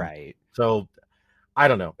 Right. So I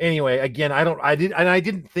don't know. Anyway, again, I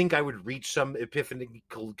didn't think I would reach some epiphany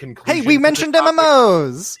conclusion. Hey, we mentioned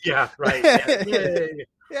MMOs. Yeah, right.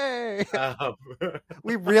 Yay.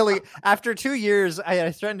 We really, after 2 years,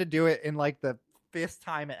 I threatened to do it in like the 5th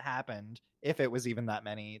time it happened, if it was even that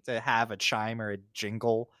many, to have a chime or a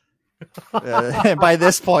jingle. And by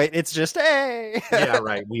this point, it's just, hey. Yeah,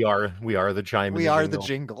 right. We are the chime. We are the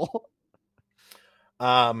jingle.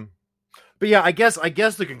 But yeah, I guess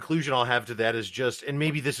the conclusion I'll have to that is just, and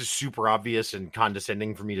maybe this is super obvious and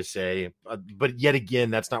condescending for me to say, but yet again,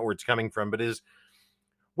 that's not where it's coming from, but is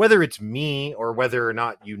whether it's me or whether or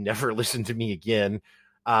not you never listen to me again,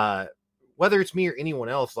 whether it's me or anyone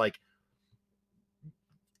else, like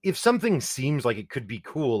if something seems like it could be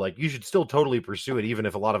cool, like you should still totally pursue it, even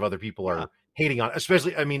if a lot of other people are hating on it,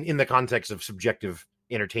 especially, I mean, in the context of subjective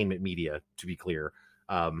entertainment media, to be clear.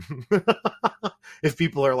 If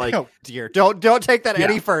people are like, oh dear, don't take that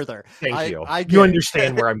any further. Thank you. You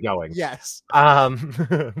understand where I'm going. Yes.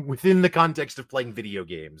 Within the context of playing video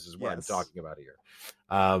games is what I'm talking about here.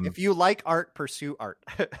 If you like art, pursue art.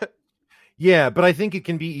 Yeah, but I think it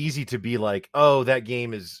can be easy to be like, oh, that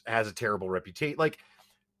game has a terrible reputation. Like,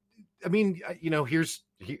 I mean,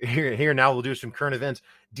 here now we'll do some current events.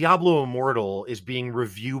 Diablo Immortal is being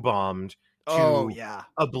review bombed to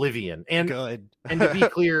Oblivion. And good. And to be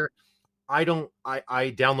clear, I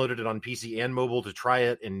downloaded it on PC and mobile to try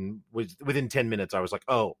it, and within 10 minutes I was like,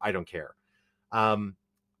 oh, I don't care.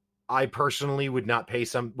 I personally would not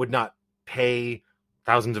pay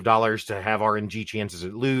thousands of dollars to have RNG chances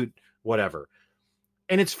at loot, whatever.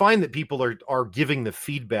 And it's fine that people are giving the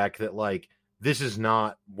feedback that like this is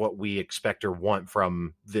not what we expect or want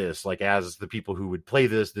from this. Like, as the people who would play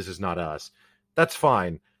this is not us. That's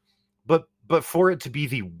fine. But for it to be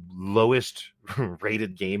the lowest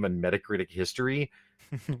rated game in Metacritic history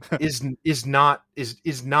is not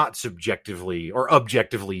subjectively or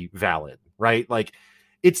objectively valid, right? Like,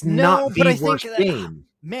 it's not the worst game.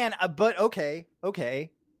 Man, but okay.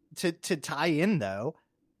 To tie in though,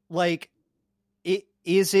 like,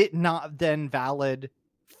 is it not then valid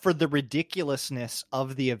for the ridiculousness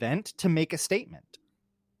of the event to make a statement?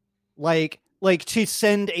 Like to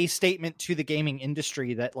send a statement to the gaming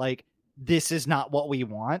industry that like, this is not what we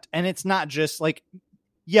want. And it's not just like,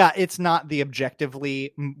 yeah, it's not the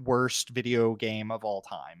objectively worst video game of all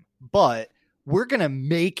time, but we're going to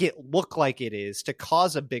make it look like it is to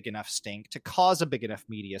cause a big enough stink, to cause a big enough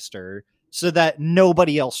media stir so that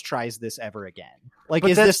nobody else tries this ever again. Like,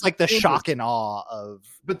 is this like the shock and awe of...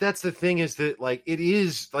 But that's the thing, is that like, it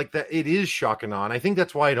is like that. It is shock and awe. And I think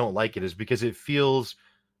that's why I don't like it, is because it feels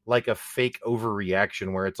like a fake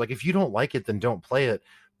overreaction where it's like, if you don't like it, then don't play it.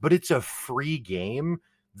 But it's a free game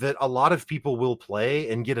that a lot of people will play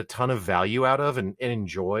and get a ton of value out of and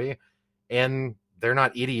enjoy. And they're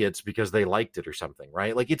not idiots because they liked it or something,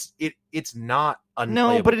 right? Like it's not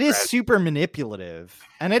unplayable. No, but it is strategy. super manipulative,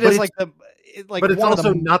 and it But is it's- but it's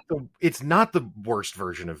also it's not the worst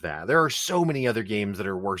version of that. There are so many other games that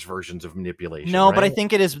are worse versions of manipulation. No, right? but I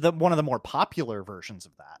think it is one of the more popular versions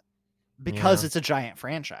of that because Yeah. it's a giant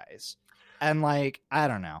franchise, and like I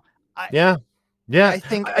don't know. Yeah. I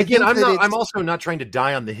think again, I think I'm also not trying to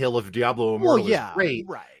die on the hill of Diablo Immortal is great.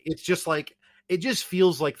 right. It's just like it just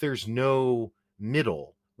feels like there's no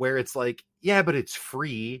middle where it's like, yeah, but it's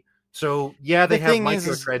free. So yeah, they have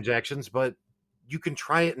microtransactions, but you can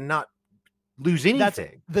try it and not lose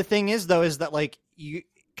anything. The thing is though, is that like you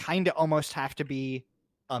kind of almost have to be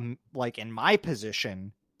like in my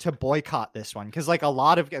position to boycott this one. Cause like a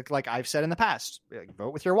lot of, like I've said in the past, like,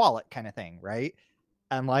 vote with your wallet kind of thing. Right.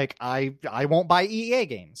 And like, I won't buy EA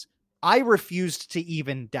games. I refused to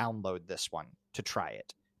even download this one to try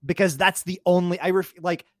it because that's the only,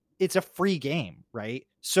 like it's a free game. Right.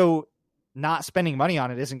 So not spending money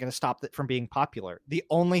on it isn't going to stop it from being popular. The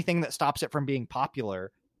only thing that stops it from being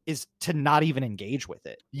popular is to not even engage with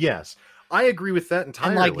it. Yes. I agree with that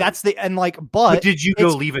entirely. And like that's but did you go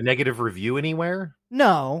leave a negative review anywhere?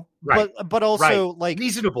 No, right. but also like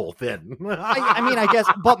reasonable then. I mean, I guess,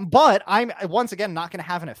 but I'm once again not going to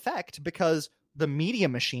have an effect because the media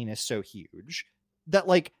machine is so huge that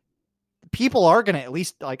like people are going to at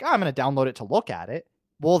least like, oh, I'm going to download it to look at it.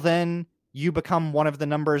 Well, then you become one of the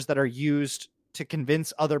numbers that are used to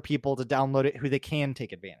convince other people to download it who they can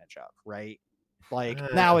take advantage of, right?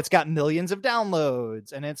 Like now it's got millions of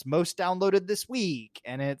downloads and it's most downloaded this week.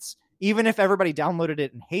 And it's even if everybody downloaded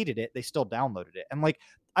it and hated it, they still downloaded it. And like,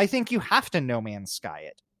 I think you have to No Man's Sky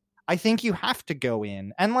it. I think you have to go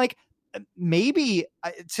in and like, maybe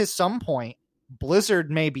to some point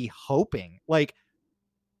Blizzard may be hoping like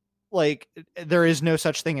there is no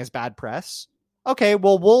such thing as bad press. Okay.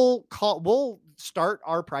 Well, we'll start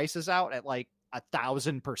our prices out at like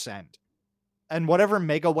 1,000%. And whatever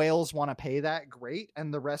mega whales want to pay that, great.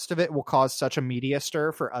 And the rest of it will cause such a media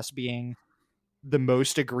stir for us being the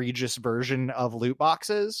most egregious version of loot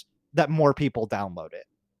boxes that more people download it.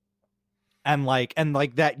 And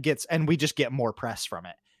that gets, and we just get more press from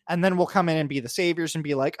it. And then we'll come in and be the saviors and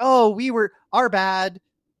be like, oh, we were our bad.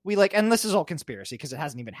 We like, and this is all conspiracy because it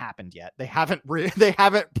hasn't even happened yet. They haven't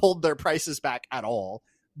pulled their prices back at all.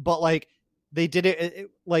 But like they did it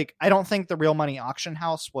like, I don't think the Real Money Auction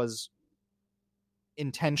House was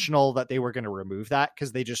intentional that they were going to remove that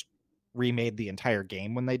because they just remade the entire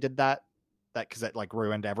game when they did that because that like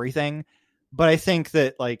ruined everything. But I think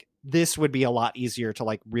that like this would be a lot easier to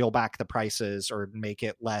like reel back the prices or make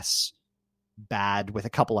it less bad with a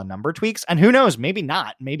couple of number tweaks. And who knows, maybe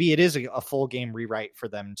not. Maybe it is a full game rewrite for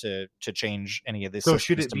them to change any of this so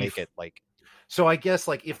should it to make it like. So I guess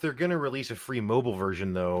like if they're going to release a free mobile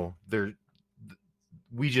version though, the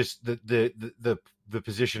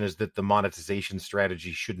position is that the monetization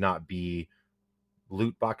strategy should not be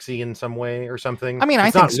loot boxy in some way or something. I mean,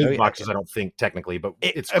 it's I not think loot so. boxes. I don't think technically, but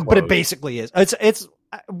it's but it basically is. It's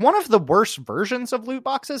one of the worst versions of loot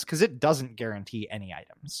boxes because it doesn't guarantee any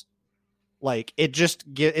items. Like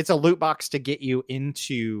it's a loot box to get you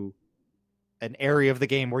into an area of the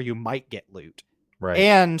game where you might get loot. Right.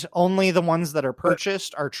 And only the ones that are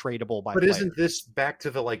purchased are tradable by players. Isn't this back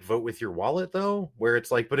to the like vote with your wallet though, where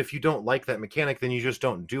it's like, but if you don't like that mechanic, then you just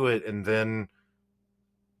don't do it, and then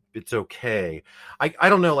it's okay. I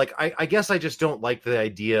don't know. Like I guess I just don't like the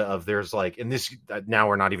idea of there's like, and this now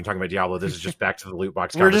we're not even talking about Diablo. This is just back to the loot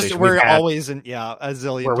box. we're always in a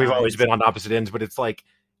zillion where times. we've always been on opposite ends, but it's like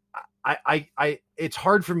it's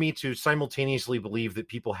hard for me to simultaneously believe that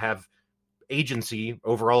people have agency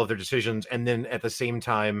over all of their decisions and then at the same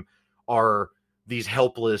time are these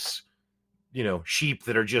helpless sheep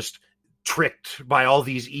that are just tricked by all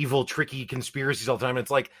these evil tricky conspiracies all the time. And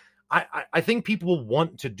it's like I think people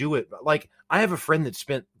want to do it. Like I have a friend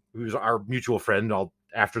who's our mutual friend, I'll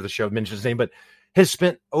after the show mention his name, but has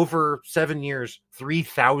spent over 7 years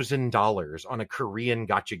 $3,000 on a Korean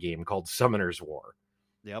gacha game called Summoner's War.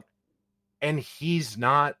 Yep. And he's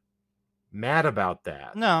not mad about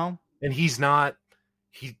that. No. And he's not,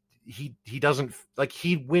 he doesn't like,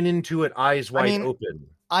 he went into it eyes wide open.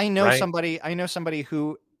 I know somebody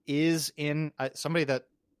who is in somebody that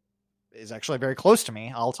is actually very close to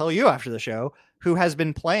me. I'll tell you after the show, who has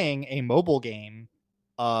been playing a mobile game,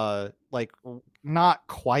 like not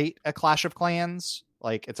quite a Clash of Clans.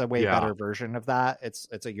 Like it's a way better version of that.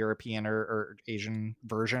 It's a European or Asian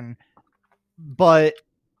version, and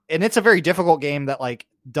it's a very difficult game that like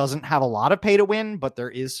doesn't have a lot of pay to win, but there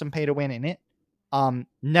is some pay to win in it.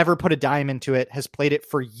 Never put a dime into it, has played it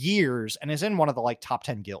for years and is in one of the like top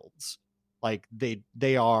 10 guilds. Like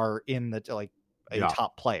they are in the like Yeah.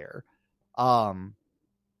 top player. And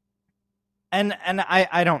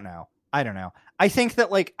I don't know. I think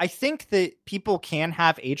that people can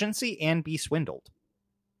have agency and be swindled.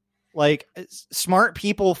 Like, smart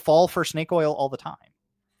people fall for snake oil all the time.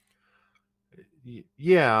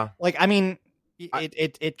 Yeah. Like, I mean,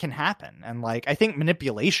 it can happen. And like, I think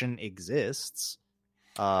manipulation exists.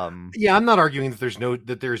 Yeah, I'm not arguing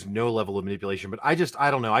that there's no level of manipulation, but I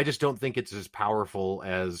don't know. I just don't think it's as powerful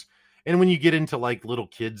as, and when you get into like little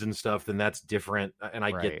kids and stuff, then that's different. And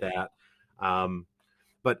I get that.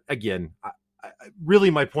 But again,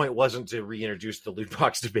 really my point wasn't to reintroduce the loot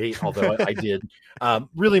box debate, although I did.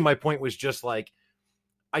 Really my point was just like,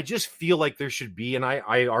 I just feel like there should be, and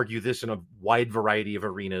I argue this in a wide variety of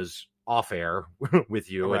arenas off air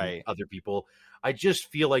with you and other people. I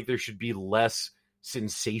just feel like there should be less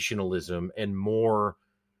sensationalism and more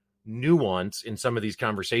nuance in some of these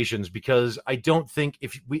conversations, because I don't think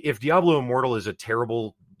if Diablo Immortal is a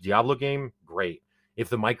terrible Diablo game, great. If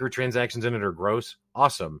the microtransactions in it are gross,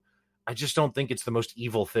 awesome. I just don't think it's the most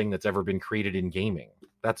evil thing that's ever been created in gaming.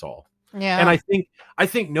 That's all. Yeah. And I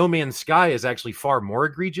think No Man's Sky is actually far more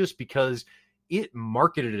egregious because it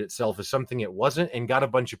marketed itself as something it wasn't and got a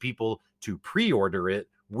bunch of people to pre-order it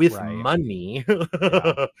with money.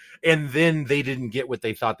 Yeah. And then they didn't get what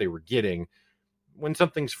they thought they were getting. When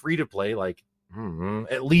something's free to play, like,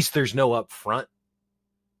 at least there's no upfront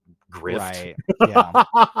grift. Right.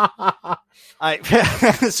 Yeah.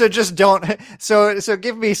 So just don't. So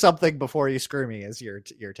give me something before you screw me is your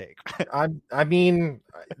take. I mean,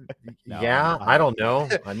 yeah, I don't know.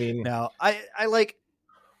 I mean, no, I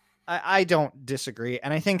don't disagree.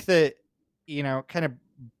 And I think that, kind of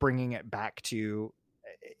bringing it back to,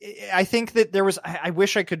 I think that there was, I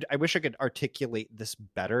wish I could articulate this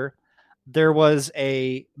better. There was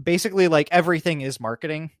basically like everything is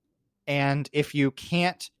marketing. And if you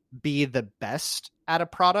can't be the best at a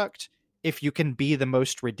product, if you can be the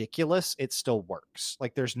most ridiculous, it still works.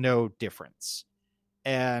 Like there's no difference.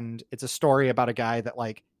 And it's a story about a guy that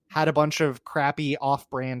like had a bunch of crappy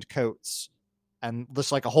off-brand coats and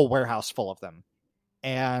just like a whole warehouse full of them.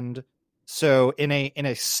 And so in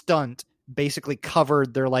a stunt, basically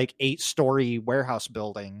covered their like 8-story warehouse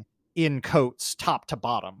building in coats top to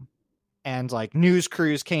bottom. And like news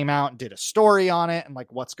crews came out and did a story on it and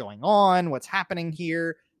like what's going on, what's happening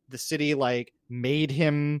here. The city like made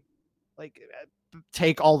him like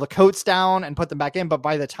take all the coats down and put them back in. But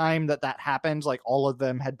by the time that happened, like all of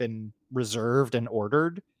them had been reserved and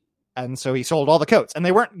ordered. And so he sold all the coats and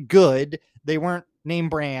they weren't good. They weren't name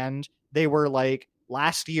brand. They were like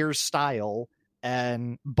last year's style.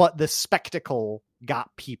 But the spectacle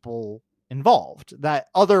got people involved that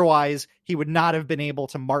otherwise he would not have been able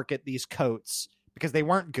to market these coats because they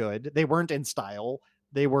weren't good. They weren't in style.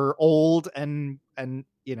 They were old and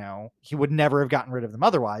he would never have gotten rid of them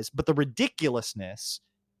otherwise. But the ridiculousness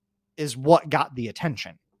is what got the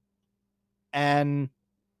attention. And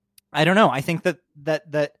I don't know. I think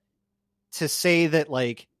that to say that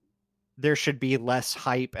like there should be less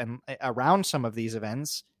hype and around some of these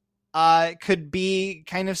events could be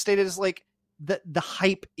kind of stated as like the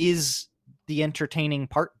hype is the entertaining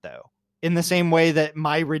part, though, in the same way that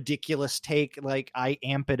my ridiculous take, like I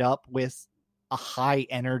amp it up with a high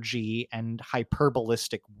energy and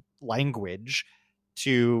hyperbolistic language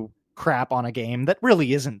to crap on a game that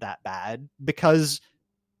really isn't that bad, because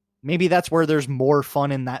maybe that's where there's more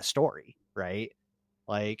fun in that story, right?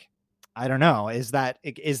 Like, I don't know. Is that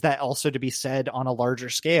also to be said on a larger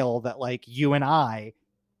scale that like you and I,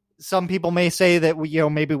 some people may say that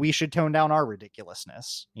maybe we should tone down our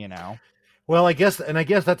ridiculousness, Well, I guess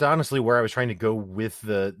that's honestly where I was trying to go with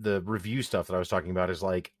the review stuff that I was talking about is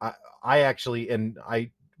like,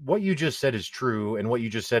 what you just said is true. And what you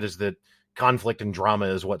just said is that conflict and drama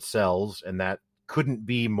is what sells. And that couldn't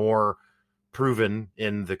be more proven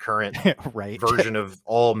in the current version of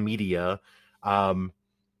all media.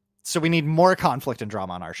 So we need more conflict and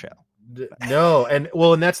drama on our show. No. And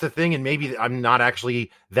that's the thing. And maybe I'm not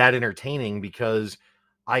actually that entertaining because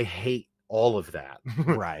I hate all of that.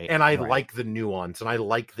 Right. And I like the nuance and I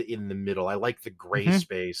like the in the middle. I like the gray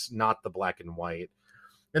space, not the black and white.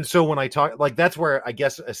 And so when I talk, like, that's where I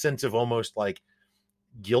guess a sense of almost like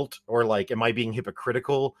guilt or like, am I being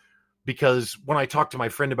hypocritical? Because when I talk to my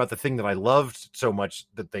friend about the thing that I loved so much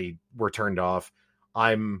that they were turned off,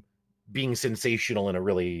 I'm being sensational in a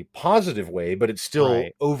really positive way, but it's still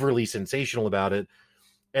overly sensational about it.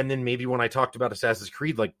 And then maybe when I talked about Assassin's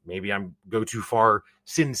Creed, like maybe I'm go too far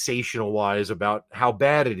sensational wise about how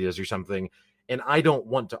bad it is or something. And I don't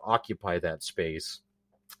want to occupy that space.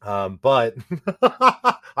 But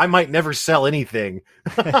I might never sell anything.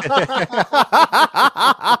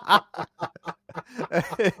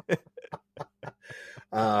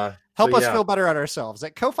 Help so, us yeah. feel better at ourselves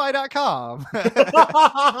at ko-fi.com.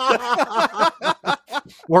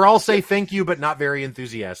 Or I'll say thank you, but not very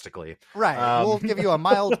enthusiastically. Right. We'll give you a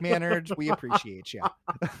mild mannered. We appreciate you.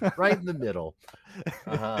 Right in the middle.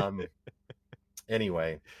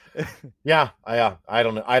 Anyway, yeah, I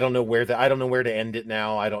don't know. I don't know where to end it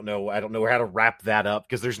now. I don't know how to wrap that up,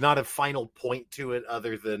 because there's not a final point to it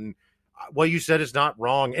other than what you said is not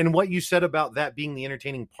wrong, and what you said about that being the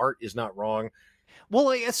entertaining part is not wrong.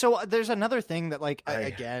 Well, so there's another thing that, like,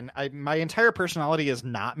 my entire personality is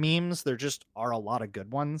not memes. There just are a lot of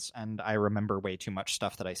good ones, and I remember way too much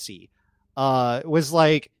stuff that I see. Was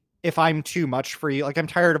like, if I'm too much for you, like, I'm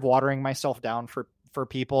tired of watering myself down for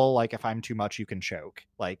people. Like, if I'm too much, you can choke,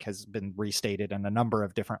 like, has been restated in a number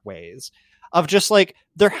of different ways of just like,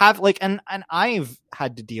 there have like, and I've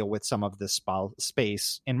had to deal with some of this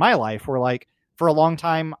space in my life where, like, for a long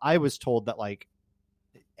time, I was told that, like,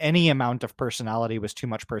 any amount of personality was too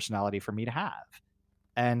much personality for me to have.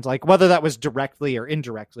 And, like, whether that was directly or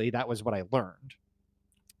indirectly, that was what I learned.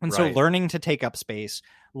 And so learning to take up space,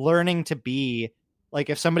 learning to be like,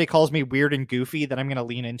 if somebody calls me weird and goofy, then I'm going to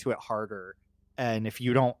lean into it harder. And if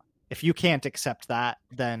you can't accept that,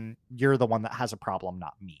 then you're the one that has a problem,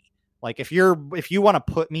 not me. Like, if you want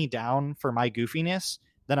to put me down for my goofiness,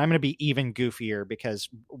 then I'm going to be even goofier, because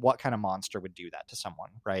what kind of monster would do that to someone,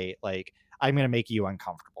 right? Like, I'm going to make you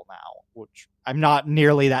uncomfortable now, which I'm not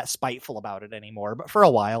nearly that spiteful about it anymore. But for a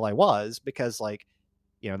while I was, because, like,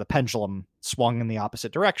 you know, the pendulum swung in the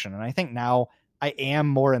opposite direction. And I think now I am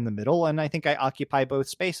more in the middle, and I think I occupy both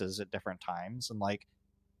spaces at different times. And, like,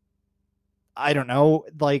 I don't know,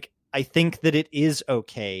 like, I think that it is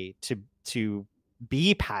okay to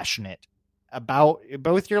be passionate about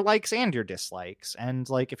both your likes and your dislikes. And,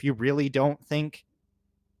 like, if you really don't think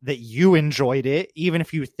that you enjoyed it, even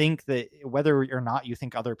if you think that whether or not you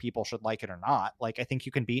think other people should like it or not, like, I think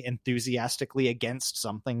you can be enthusiastically against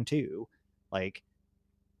something too. Like,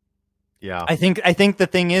 yeah, I think the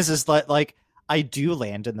thing is that, like, I do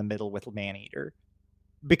land in the middle with Maneater,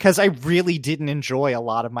 because I really didn't enjoy a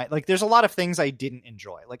lot of like, there's a lot of things I didn't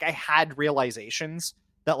enjoy. Like, I had realizations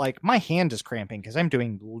that, like, my hand is cramping because I'm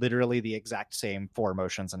doing literally the exact same 4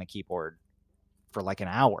 motions on a keyboard for like an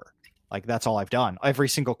hour. Like, that's all I've done. Every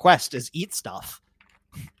single quest is eat stuff.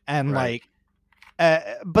 And like,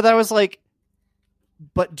 but I was like,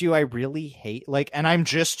 but do I really hate, like, and I'm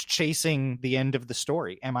just chasing the end of the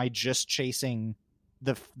story. Am I just chasing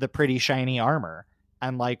the pretty shiny armor?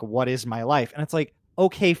 And, like, what is my life? And it's like,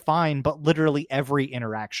 okay, fine. But literally every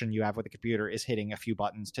interaction you have with a computer is hitting a few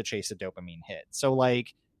buttons to chase a dopamine hit. So,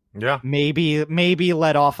 like, yeah, maybe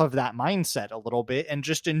let off of that mindset a little bit and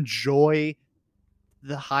just enjoy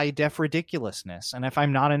the high def ridiculousness. And if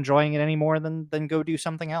I'm not enjoying it anymore, then go do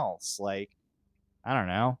something else. Like, I don't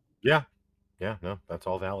know. Yeah, no, that's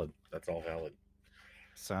all valid.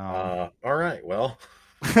 So all right, well,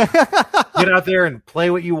 get out there and play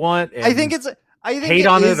what you want. And I think hate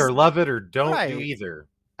on it or love it, or don't do either.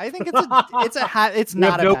 I think it's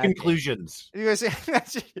not no conclusions. You guys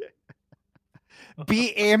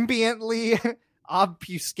be ambiently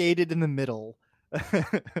obfuscated in the middle.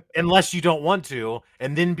 Unless you don't want to,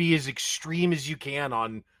 and then be as extreme as you can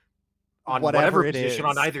on whatever position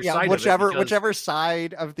on either side, whichever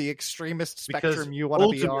side of the extremist spectrum you want to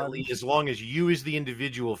be on. Ultimately, as long as you as the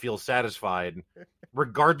individual feel satisfied,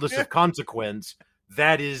 regardless of consequence,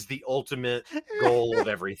 that is the ultimate goal of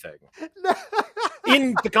everything.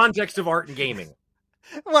 In the context of art and gaming.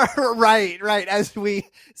 Right. As we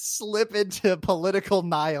slip into political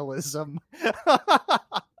nihilism.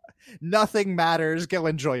 Nothing matters. Go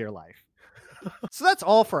enjoy your life. So that's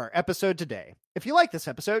all for our episode today. If you like this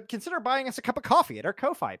episode, consider buying us a cup of coffee at our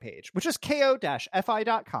Ko-Fi page, which is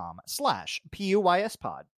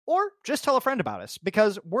ko-fi.com/PUYSpod. Or just tell a friend about us,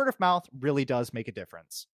 because word of mouth really does make a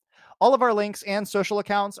difference. All of our links and social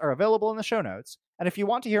accounts are available in the show notes. And if you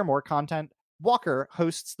want to hear more content, Walker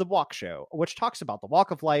hosts The Walk Show, which talks about the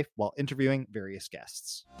walk of life while interviewing various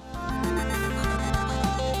guests.